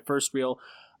 I went to my first real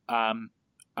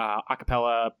a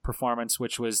cappella performance,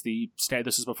 which was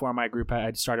this is before my group.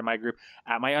 I started my group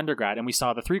at my undergrad, and we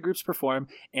saw the three groups perform,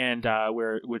 and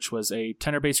which was a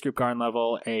tenor bass group, Garden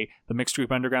Level, the mixed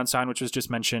group Underground Sound, which was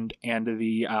just mentioned, and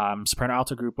the soprano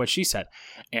alto group, What She Said.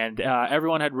 And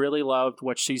everyone had really loved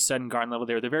What She Said and Garden Level.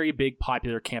 They were the very big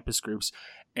popular campus groups,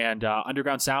 and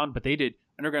Underground Sound,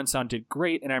 Underground Sound did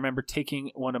great. And I remember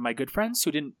taking one of my good friends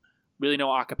who didn't really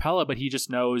know a cappella, but he just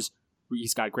knows,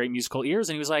 he's got great musical ears,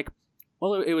 and he was like,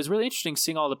 well, it was really interesting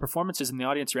seeing all the performances and the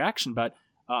audience reaction, but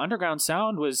Underground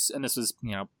Sound was, and this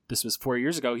was 4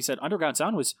 years ago, he said Underground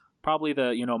Sound was probably the,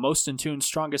 you know, most in tune,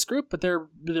 strongest group, but the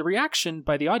reaction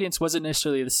by the audience wasn't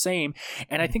necessarily the same.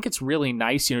 And I think it's really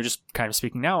nice, you know, just kind of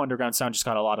speaking now, Underground Sound just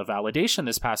got a lot of validation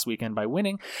this past weekend by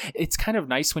winning. It's kind of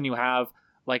nice when you have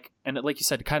like you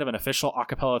said, kind of an official a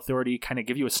cappella authority kind of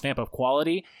give you a stamp of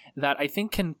quality that I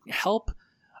think can help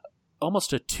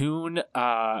almost attune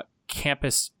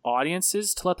campus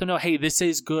audiences to let them know, hey, this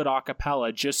is good a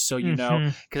cappella, just so you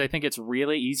know, because I think it's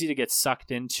really easy to get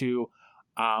sucked into,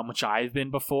 which I've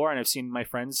been before, and I've seen my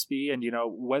friends be, and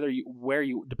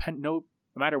no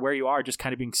matter where you are, just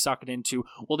kind of being sucked into,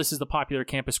 well, this is the popular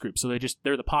campus group, so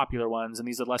they're the popular ones, and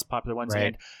these are the less popular ones. Right.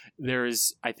 And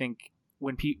there's, I think,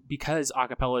 because a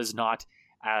cappella is not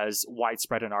as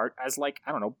widespread an art as, like,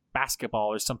 I don't know,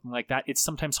 basketball or something like that, it's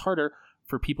sometimes harder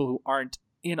for people who aren't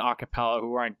in a cappella,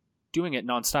 who aren't doing it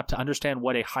nonstop, to understand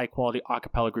what a high quality a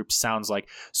cappella group sounds like.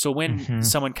 So when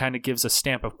someone kind of gives a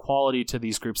stamp of quality to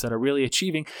these groups that are really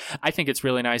achieving, I think it's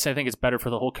really nice. I think it's better for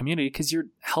the whole community, because you're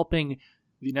helping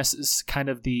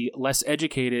the less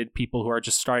educated people who are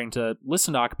just starting to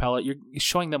listen to a cappella. You're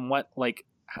showing them what, like,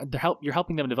 you're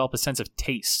helping them develop a sense of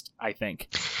taste, I think.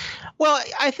 Well,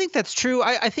 I think that's true.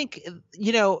 I think,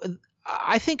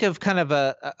 I think of kind of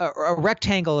a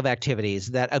rectangle of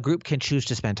activities that a group can choose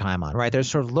to spend time on, right? There's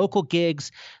sort of local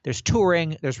gigs, there's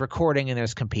touring, there's recording, and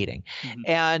there's competing.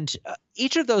 And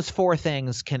each of those four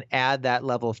things can add that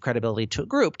level of credibility to a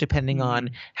group, depending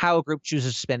on how a group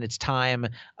chooses to spend its time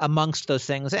amongst those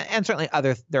things. And certainly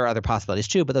there are other possibilities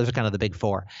too, but those are kind of the big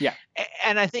four. Yeah.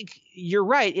 And I think you're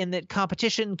right in that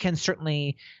competition can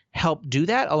certainly help do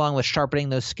that, along with sharpening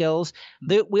those skills.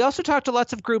 We also talked to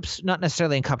lots of groups, not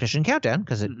necessarily in Competition Countdown,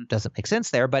 because it doesn't make sense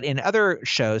there, but in other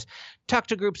shows, talked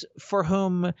to groups for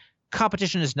whom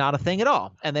competition is not a thing at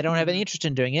all, and they don't have any interest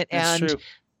in doing it. That's and true.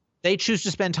 They choose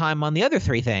to spend time on the other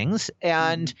three things,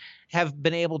 and have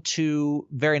been able to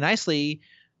very nicely,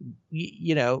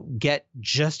 get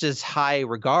just as high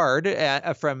regard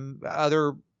from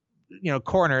other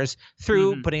corners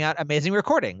through putting out amazing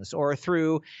recordings, or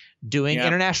through doing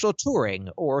international touring,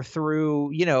 or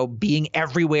through being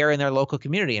everywhere in their local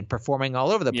community and performing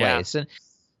all over the place. And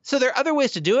so there are other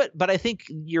ways to do it, but I think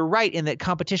you're right in that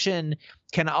competition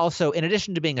can also, in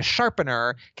addition to being a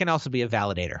sharpener, can also be a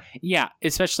validator. Yeah,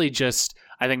 especially just,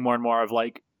 I think, more and more of,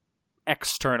 like,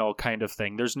 external kind of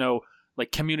thing. There's no,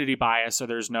 like, community bias, or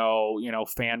there's no,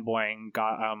 fanboying,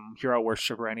 hero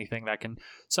worship, or anything that can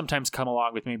sometimes come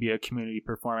along with maybe a community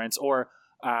performance. Or,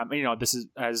 this is,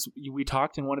 as we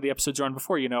talked in one of the episodes you're on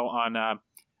before, on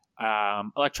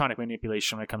electronic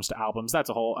manipulation when it comes to albums. That's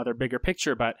a whole other bigger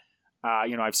picture. But,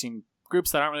 I've seen groups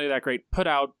that aren't really that great put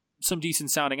out some decent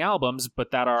sounding albums,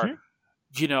 but that are,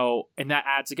 and that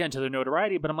adds again to their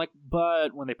notoriety. But I'm like,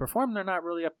 but when they perform, they're not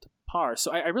really up to par.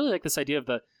 So I really like this idea of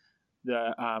the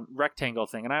rectangle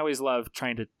thing, and I always love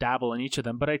trying to dabble in each of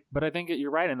them, but I think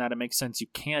you're right in that it makes sense. You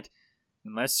can't,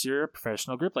 unless you're a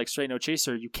professional group like Straight No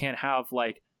Chaser, you can't have,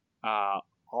 like,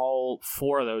 all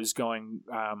four of those going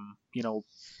the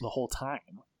whole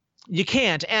time. You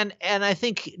can't, and I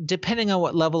think depending on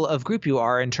what level of group you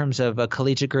are, in terms of a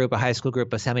collegiate group, a high school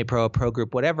group, a semi-pro, a pro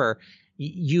group, whatever,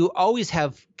 you always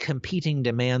have competing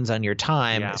demands on your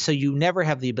time. So you never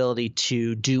have the ability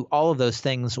to do all of those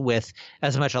things with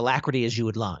as much alacrity as you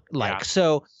would like.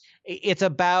 So it's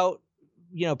about,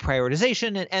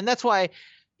 prioritization. And that's why,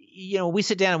 we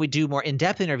sit down and we do more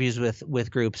in-depth interviews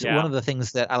with groups. One of the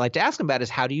things that I like to ask them about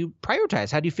is, how do you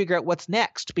prioritize? How do you figure out what's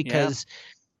next? Because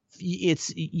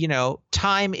it's,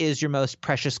 time is your most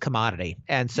precious commodity.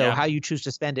 And so how you choose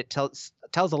to spend it tells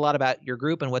a lot about your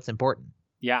group and what's important.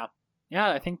 Yeah,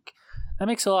 I think that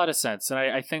makes a lot of sense. And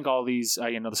I think all these,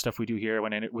 the stuff we do here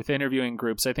with interviewing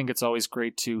groups, I think it's always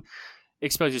great to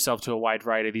expose yourself to a wide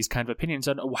variety of these kind of opinions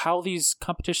on how these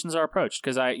competitions are approached.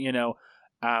 Because I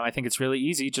think it's really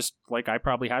easy, just like I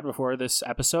probably had before this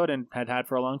episode and had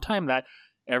for a long time, that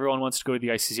everyone wants to go to the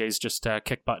ICCAs just to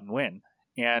kick butt and win.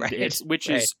 And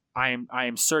I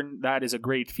am certain that is a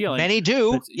great feeling. Many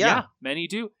do. Many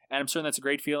do. And I'm certain that's a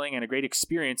great feeling and a great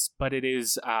experience. But it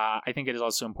is, I think it is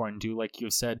also important to, like you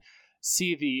said,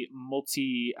 see the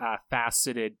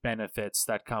multi-faceted benefits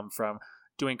that come from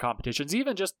doing competitions.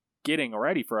 Even just getting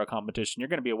ready for a competition, you're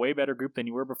going to be a way better group than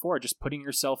you were before, just putting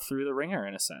yourself through the ringer,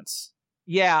 in a sense.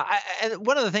 Yeah. And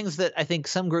one of the things that I think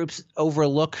some groups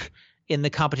overlook in the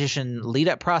competition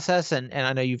lead-up process, and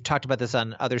I know you've talked about this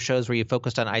on other shows where you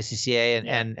focused on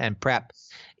ICCA and prep,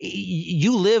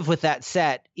 you live with that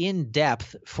set in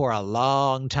depth for a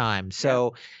long time.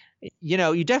 So,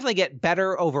 you definitely get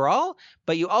better overall,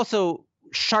 but you also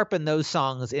sharpen those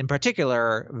songs in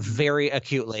particular very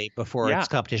acutely before it's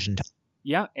competition time.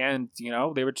 Yeah, and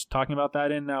they were just talking about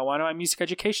that in one of my music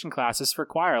education classes for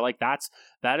choir. Like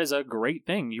that is a great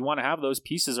thing. You want to have those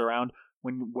pieces around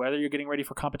whether you're getting ready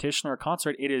for competition or a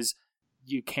concert. It is,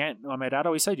 my dad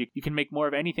always said, you can make more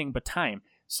of anything but time.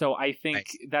 So I think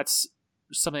that's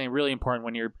something really important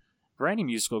for any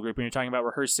musical group when you're talking about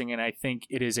rehearsing. And I think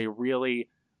it is a really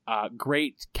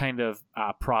great kind of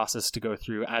process to go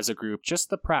through as a group. Just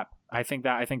the prep. I think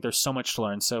there's so much to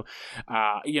learn. So,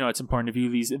 it's important to view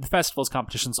the festivals,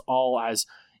 competitions all as,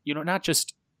 not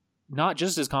just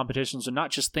as competitions or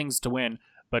not just things to win,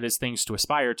 but as things to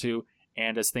aspire to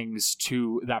and as things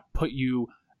that put you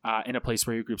in a place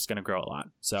where your group's going to grow a lot.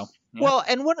 So, yeah. Well,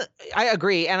 and I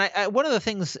agree. And one of the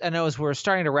things I know as we're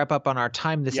starting to wrap up on our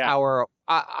time this hour,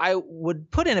 I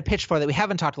would put in a pitch for that we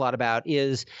haven't talked a lot about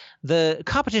is the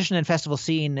competition and festival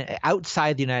scene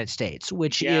outside the United States,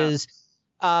 which is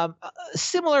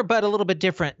similar but a little bit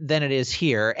different than it is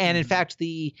here. And in fact,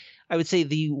 I would say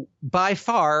the by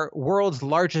far world's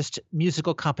largest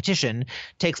musical competition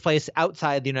takes place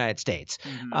outside the United States,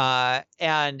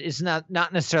 and is not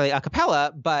necessarily a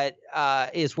cappella, but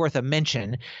is worth a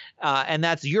mention, and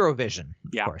that's Eurovision,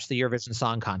 of course, the Eurovision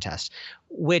Song Contest,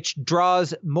 which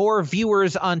draws more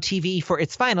viewers on TV for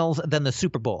its finals than the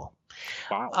Super Bowl.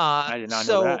 Wow, I did not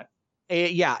know that.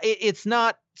 It's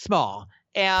not small,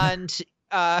 and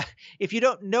if you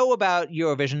don't know about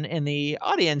Eurovision in the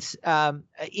audience,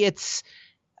 it's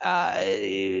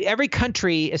every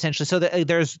country essentially. So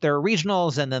there are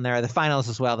regionals, and then there are the finals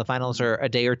as well. The finals are a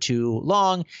day or two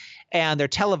long, and they're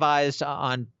televised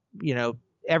on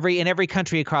every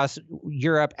country across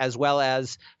Europe as well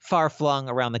as far flung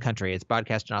around the country. It's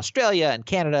broadcast in Australia and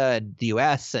Canada and the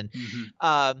U.S. and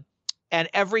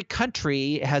every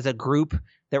country has a group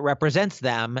that represents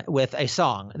them with a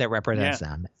song that represents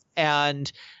them. And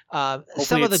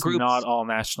some of the groups, not all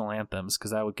national anthems,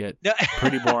 because that would get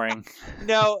pretty boring.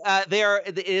 No,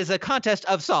 it is a contest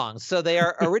of songs, so they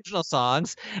are original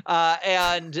songs,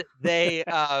 and they,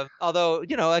 although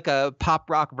like a pop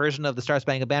rock version of the Star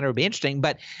Spangled Banner would be interesting,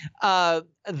 but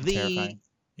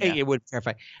it would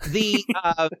terrify the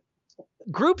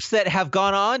groups that have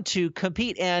gone on to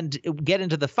compete and get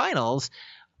into the finals.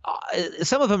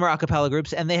 Some of them are a cappella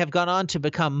groups, and they have gone on to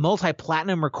become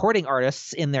multi-platinum recording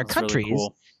artists in their countries really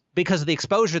cool. because of the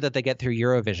exposure that they get through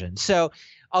Eurovision. So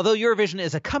although Eurovision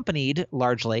is accompanied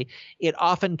largely, it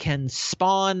often can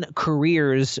spawn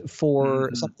careers for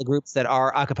some of the groups that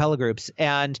are a cappella groups.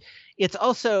 And it's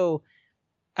also,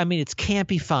 it's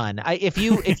campy fun. If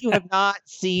you have not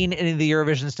seen any of the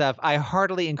Eurovision stuff, I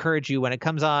heartily encourage you when it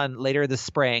comes on later this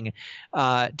spring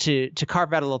to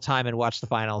carve out a little time and watch the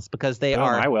finals, because they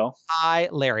are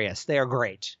hilarious. They are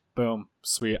great. Boom.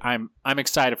 Sweet. I'm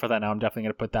excited for that now. I'm definitely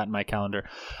going to put that in my calendar.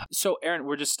 So, Aaron,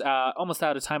 we're just almost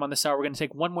out of time on this hour. We're going to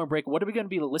take one more break. What are we going to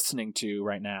be listening to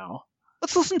right now?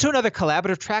 Let's listen to another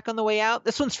collaborative track on the way out.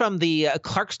 This one's from the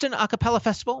Clarkston A Cappella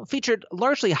Festival. Featured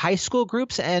largely high school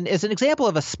groups and is an example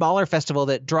of a smaller festival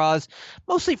that draws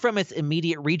mostly from its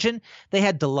immediate region. They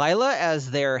had Delilah as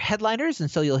their headliners,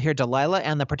 and so you'll hear Delilah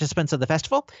and the participants of the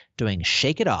festival doing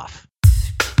Shake It Off.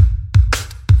 I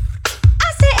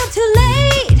say I'm too late.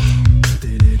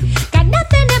 Got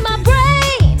nothing in my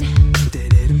brain.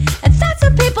 And that's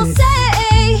what people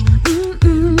say.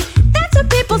 That's what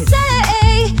people say.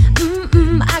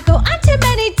 I go on too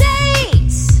many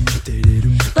dates,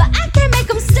 but I can't make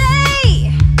them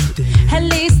stay. At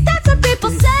least that's what people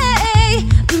say.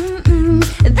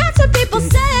 That's what people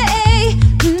say.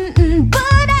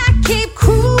 But I keep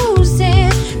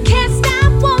cruising, can't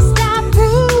stop, won't stop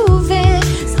proving.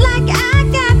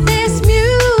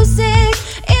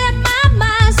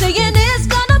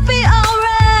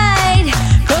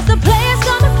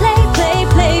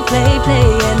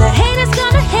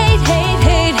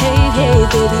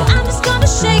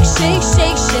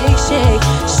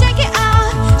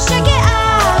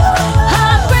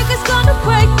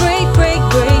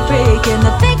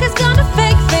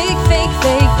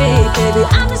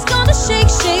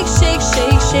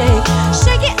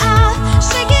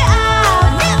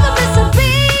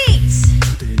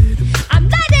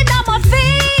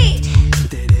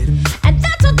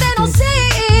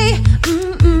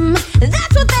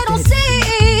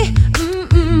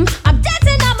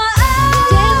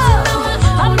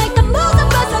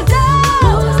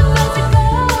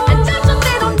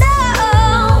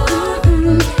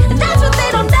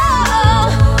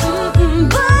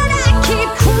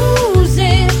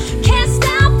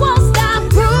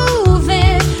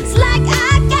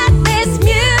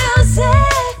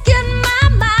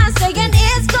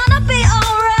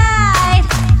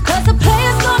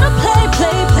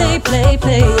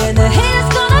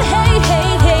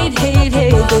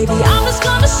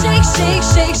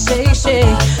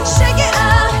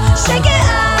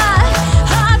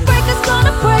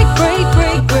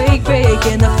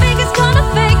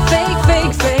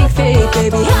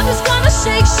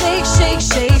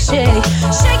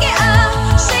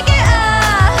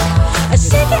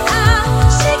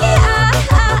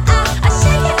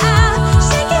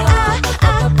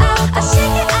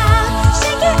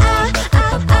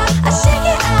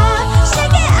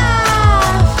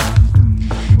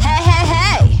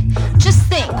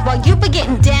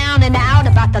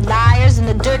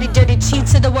 dirty, dirty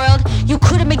cheats of the world, you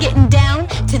couldn't be getting down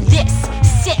to this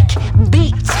sick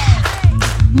beat.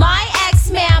 My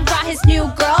ex-man brought his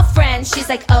new girlfriend. She's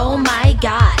like, oh my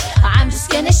god, I'm just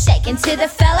gonna shake into the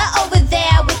fella over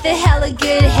there with the hella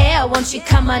good hair. Won't you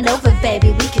come on over,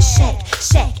 baby? We can shake,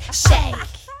 shake, shake.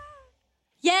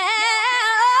 Yeah.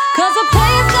 Cause the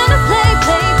player's gonna play,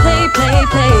 play, play, play,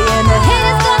 play, and the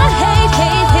hater's gonna hate,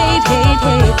 hate, hate, hate,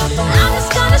 hate. I'm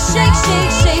just gonna shake,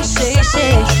 shake, shake, shake,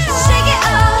 shake. Shake it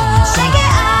off, shake it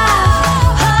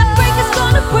off. Heartbreaker's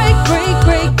gonna break, break,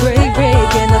 break, break,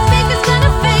 break, and the faker's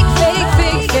gonna fake, fake,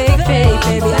 fake, fake, fake,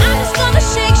 baby. I'm just gonna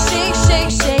shake, shake,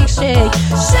 shake, shake, shake.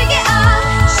 Shake it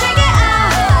off, shake it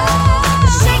off.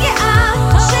 Shake it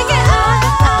off, shake it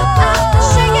off.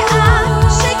 Shake it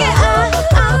off, shake it off.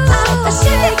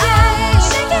 Shake it off,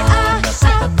 shake it off.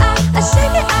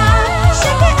 Shake it off,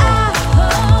 shake it off.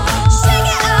 Shake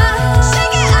it off, shake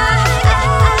it off.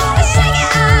 Shake it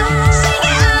off, shake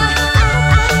it off.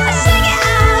 Shake it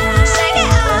off, shake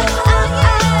it off.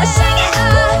 Shake it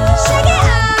off, shake it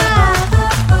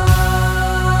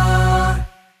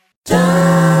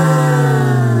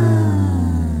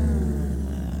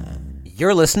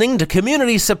You're listening to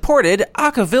community-supported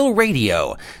Acaville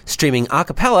Radio, streaming a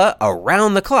cappella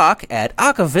around the clock at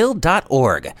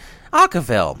acaville.org.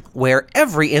 Acaville, where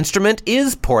every instrument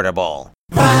is portable.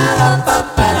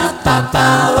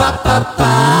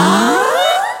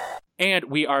 And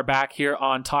we are back here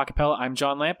on Talkapella. I'm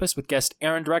John Lampus with guest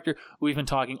Aaron Director. We've been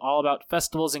talking all about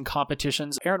festivals and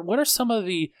competitions. Aaron, what are some of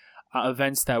the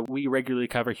events that we regularly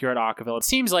cover here at Acaville? It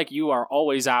seems like you are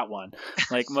always at one,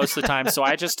 like most of the time. So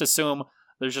I just assume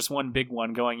there's just one big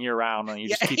one going year round, and you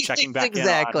just keep checking back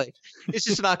exactly. in. It's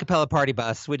just an acapella party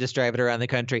bus. We just drive it around the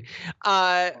country.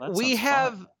 We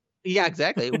have, fun. Yeah,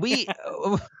 exactly.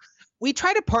 We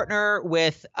try to partner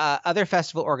with other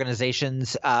festival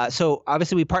organizations. So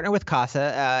obviously we partner with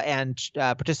CASA and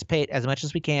participate as much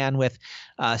as we can with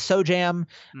SoJam,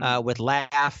 with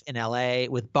Laugh in LA,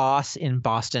 with Boss in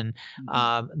Boston.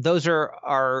 Those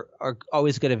are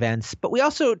always good events. But we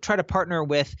also try to partner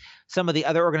with some of the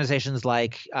other organizations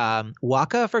like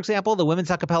WACA, for example, the Women's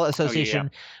Acapella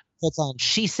Association. Puts on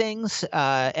She Sings,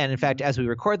 and in fact, as we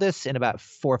record this, in about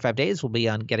 4 or 5 days, we'll be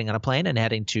getting on a plane and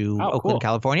heading to Oakland,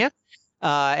 California,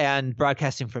 and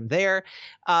broadcasting from there.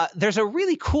 There's a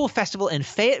really cool festival in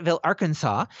Fayetteville,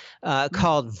 Arkansas,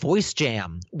 called Voice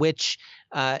Jam, which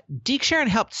Deke Sharon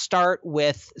helped start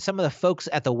with some of the folks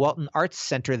at the Walton Arts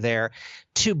Center there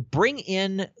to bring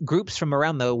in groups from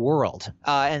around the world.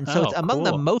 And so it's among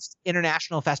the most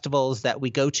international festivals that we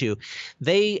go to.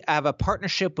 They have a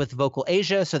partnership with Vocal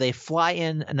Asia, so they fly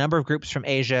in a number of groups from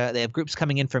Asia. They have groups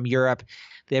coming in from Europe.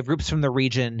 They have groups from the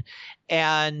region,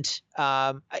 and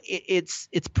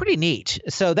it's pretty neat.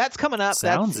 So that's coming up.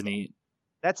 Sounds neat.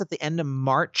 That's at the end of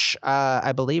March,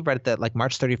 I believe, right at like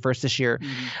March 31st this year.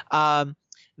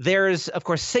 There's, of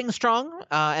course, Sing Strong,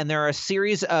 and there are a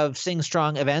series of Sing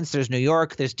Strong events. There's New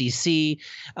York, there's DC,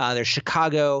 there's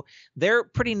Chicago. They're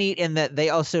pretty neat in that they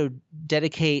also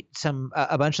dedicate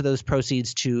a bunch of those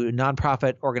proceeds to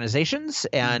nonprofit organizations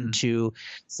and to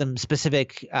some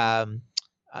specific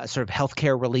sort of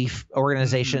healthcare relief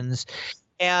organizations.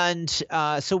 And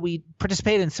so we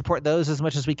participate and support those as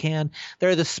much as we can. There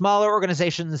are the smaller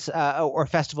organizations or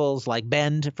festivals like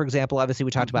Bend, for example, obviously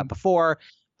we talked about before.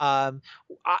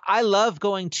 I love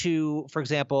going to, for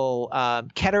example,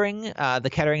 Kettering, the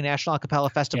Kettering National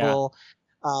Acapella Festival,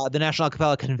 the National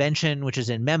Acapella Convention, which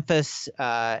is in Memphis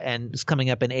and is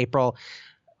coming up in April.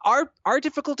 Our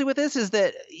difficulty with this is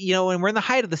that, when we're in the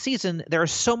height of the season, there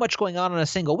is so much going on a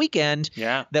single weekend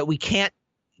that we can't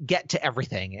get to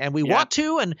everything, and we want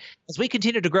to. And as we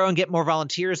continue to grow and get more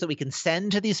volunteers that we can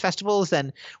send to these festivals,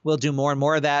 then we'll do more and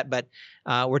more of that. But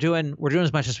we're doing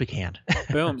as much as we can.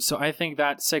 Boom. So I think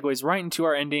that segues right into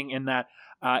our ending in that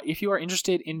if you are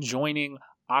interested in joining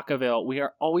Acaville, we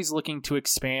are always looking to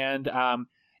expand.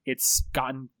 It's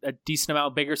gotten a decent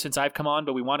amount bigger since I've come on,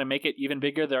 but we want to make it even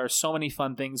bigger. There are so many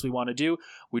fun things we want to do.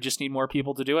 We just need more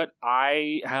people to do it.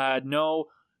 I had no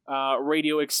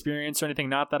radio experience or anything,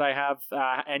 not that I have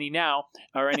any now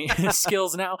or any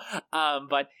skills now,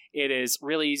 but it is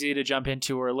really easy to jump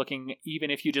into. Or looking, even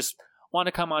if you just want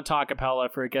to come on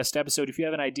Talkapella for a guest episode, if you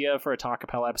have an idea for a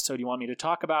Talkapella episode you want me to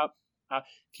talk about,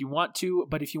 if you want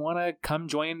to come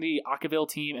join the Acaville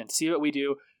team and see what we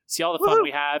do, see all the fun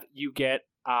we have, you get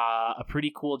a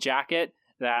pretty cool jacket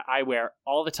that I wear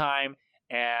all the time.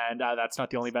 And that's not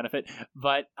the only benefit,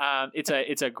 but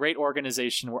it's a great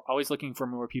organization. We're always looking for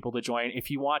more people to join.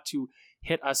 If you want to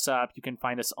hit us up, you can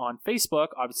find us on Facebook,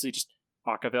 obviously just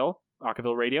Acaville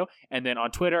Radio, and then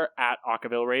on Twitter at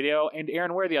Acaville Radio. And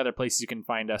Aaron, where are the other places you can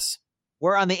find us?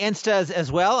 We're on the Instas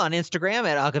as well, on Instagram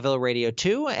at Acaville Radio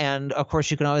 2. And, of course,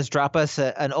 you can always drop us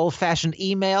an old-fashioned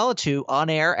email to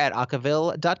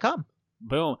onair@acaville.com.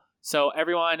 Boom. So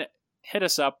everyone, hit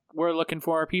us up. We're looking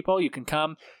for people. You can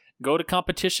come, go to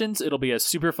competitions. It'll be a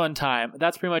super fun time.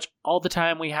 That's pretty much all the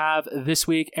time we have this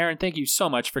week. Aaron, thank you so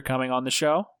much for coming on the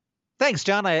show. Thanks,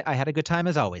 John. I had a good time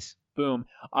as always. Boom.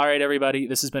 All right, everybody.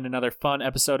 This has been another fun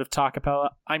episode of Talkapella.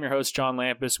 I'm your host, John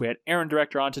Lampus. We had Aaron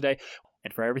Director on today.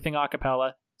 And for everything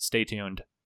Acapella, stay tuned.